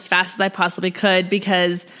down as fast as I possibly could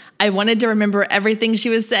because I wanted to remember everything she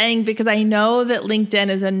was saying, because I know that LinkedIn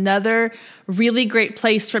is another really great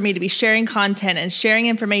place for me to be sharing content and sharing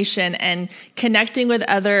information and connecting with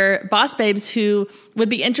other boss babes who would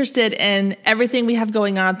be interested in everything we have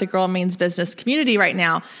going on at the Girl Means Business community right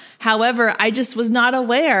now. However, I just was not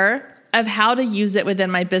aware of how to use it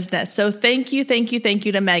within my business. So thank you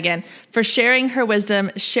to Megan for sharing her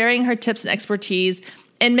wisdom, sharing her tips and expertise.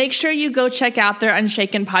 And make sure you go check out their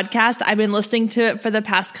Unshaken podcast. I've been listening to it for the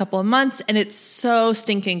past couple of months, and it's so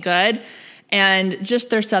stinking good. And just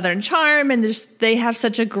their Southern charm, and they have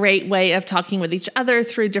such a great way of talking with each other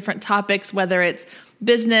through different topics, whether it's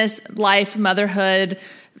business, life, motherhood,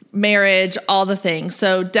 marriage, all the things.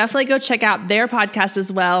 So definitely go check out their podcast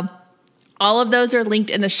as well. All of those are linked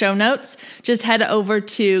in the show notes. Just head over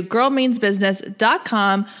to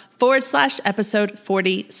girlmeansbusiness.com/episode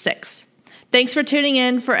 46. Thanks for tuning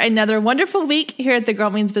in for another wonderful week here at the Girl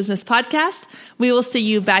Means Business podcast. We will see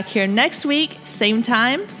you back here next week, same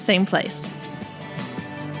time, same place.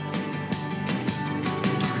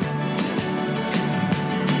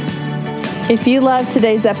 If you loved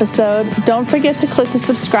today's episode, don't forget to click the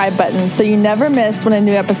subscribe button so you never miss when a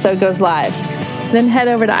new episode goes live. Then head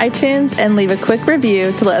over to iTunes and leave a quick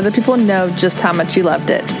review to let other people know just how much you loved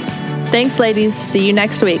it. Thanks, ladies. See you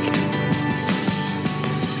next week.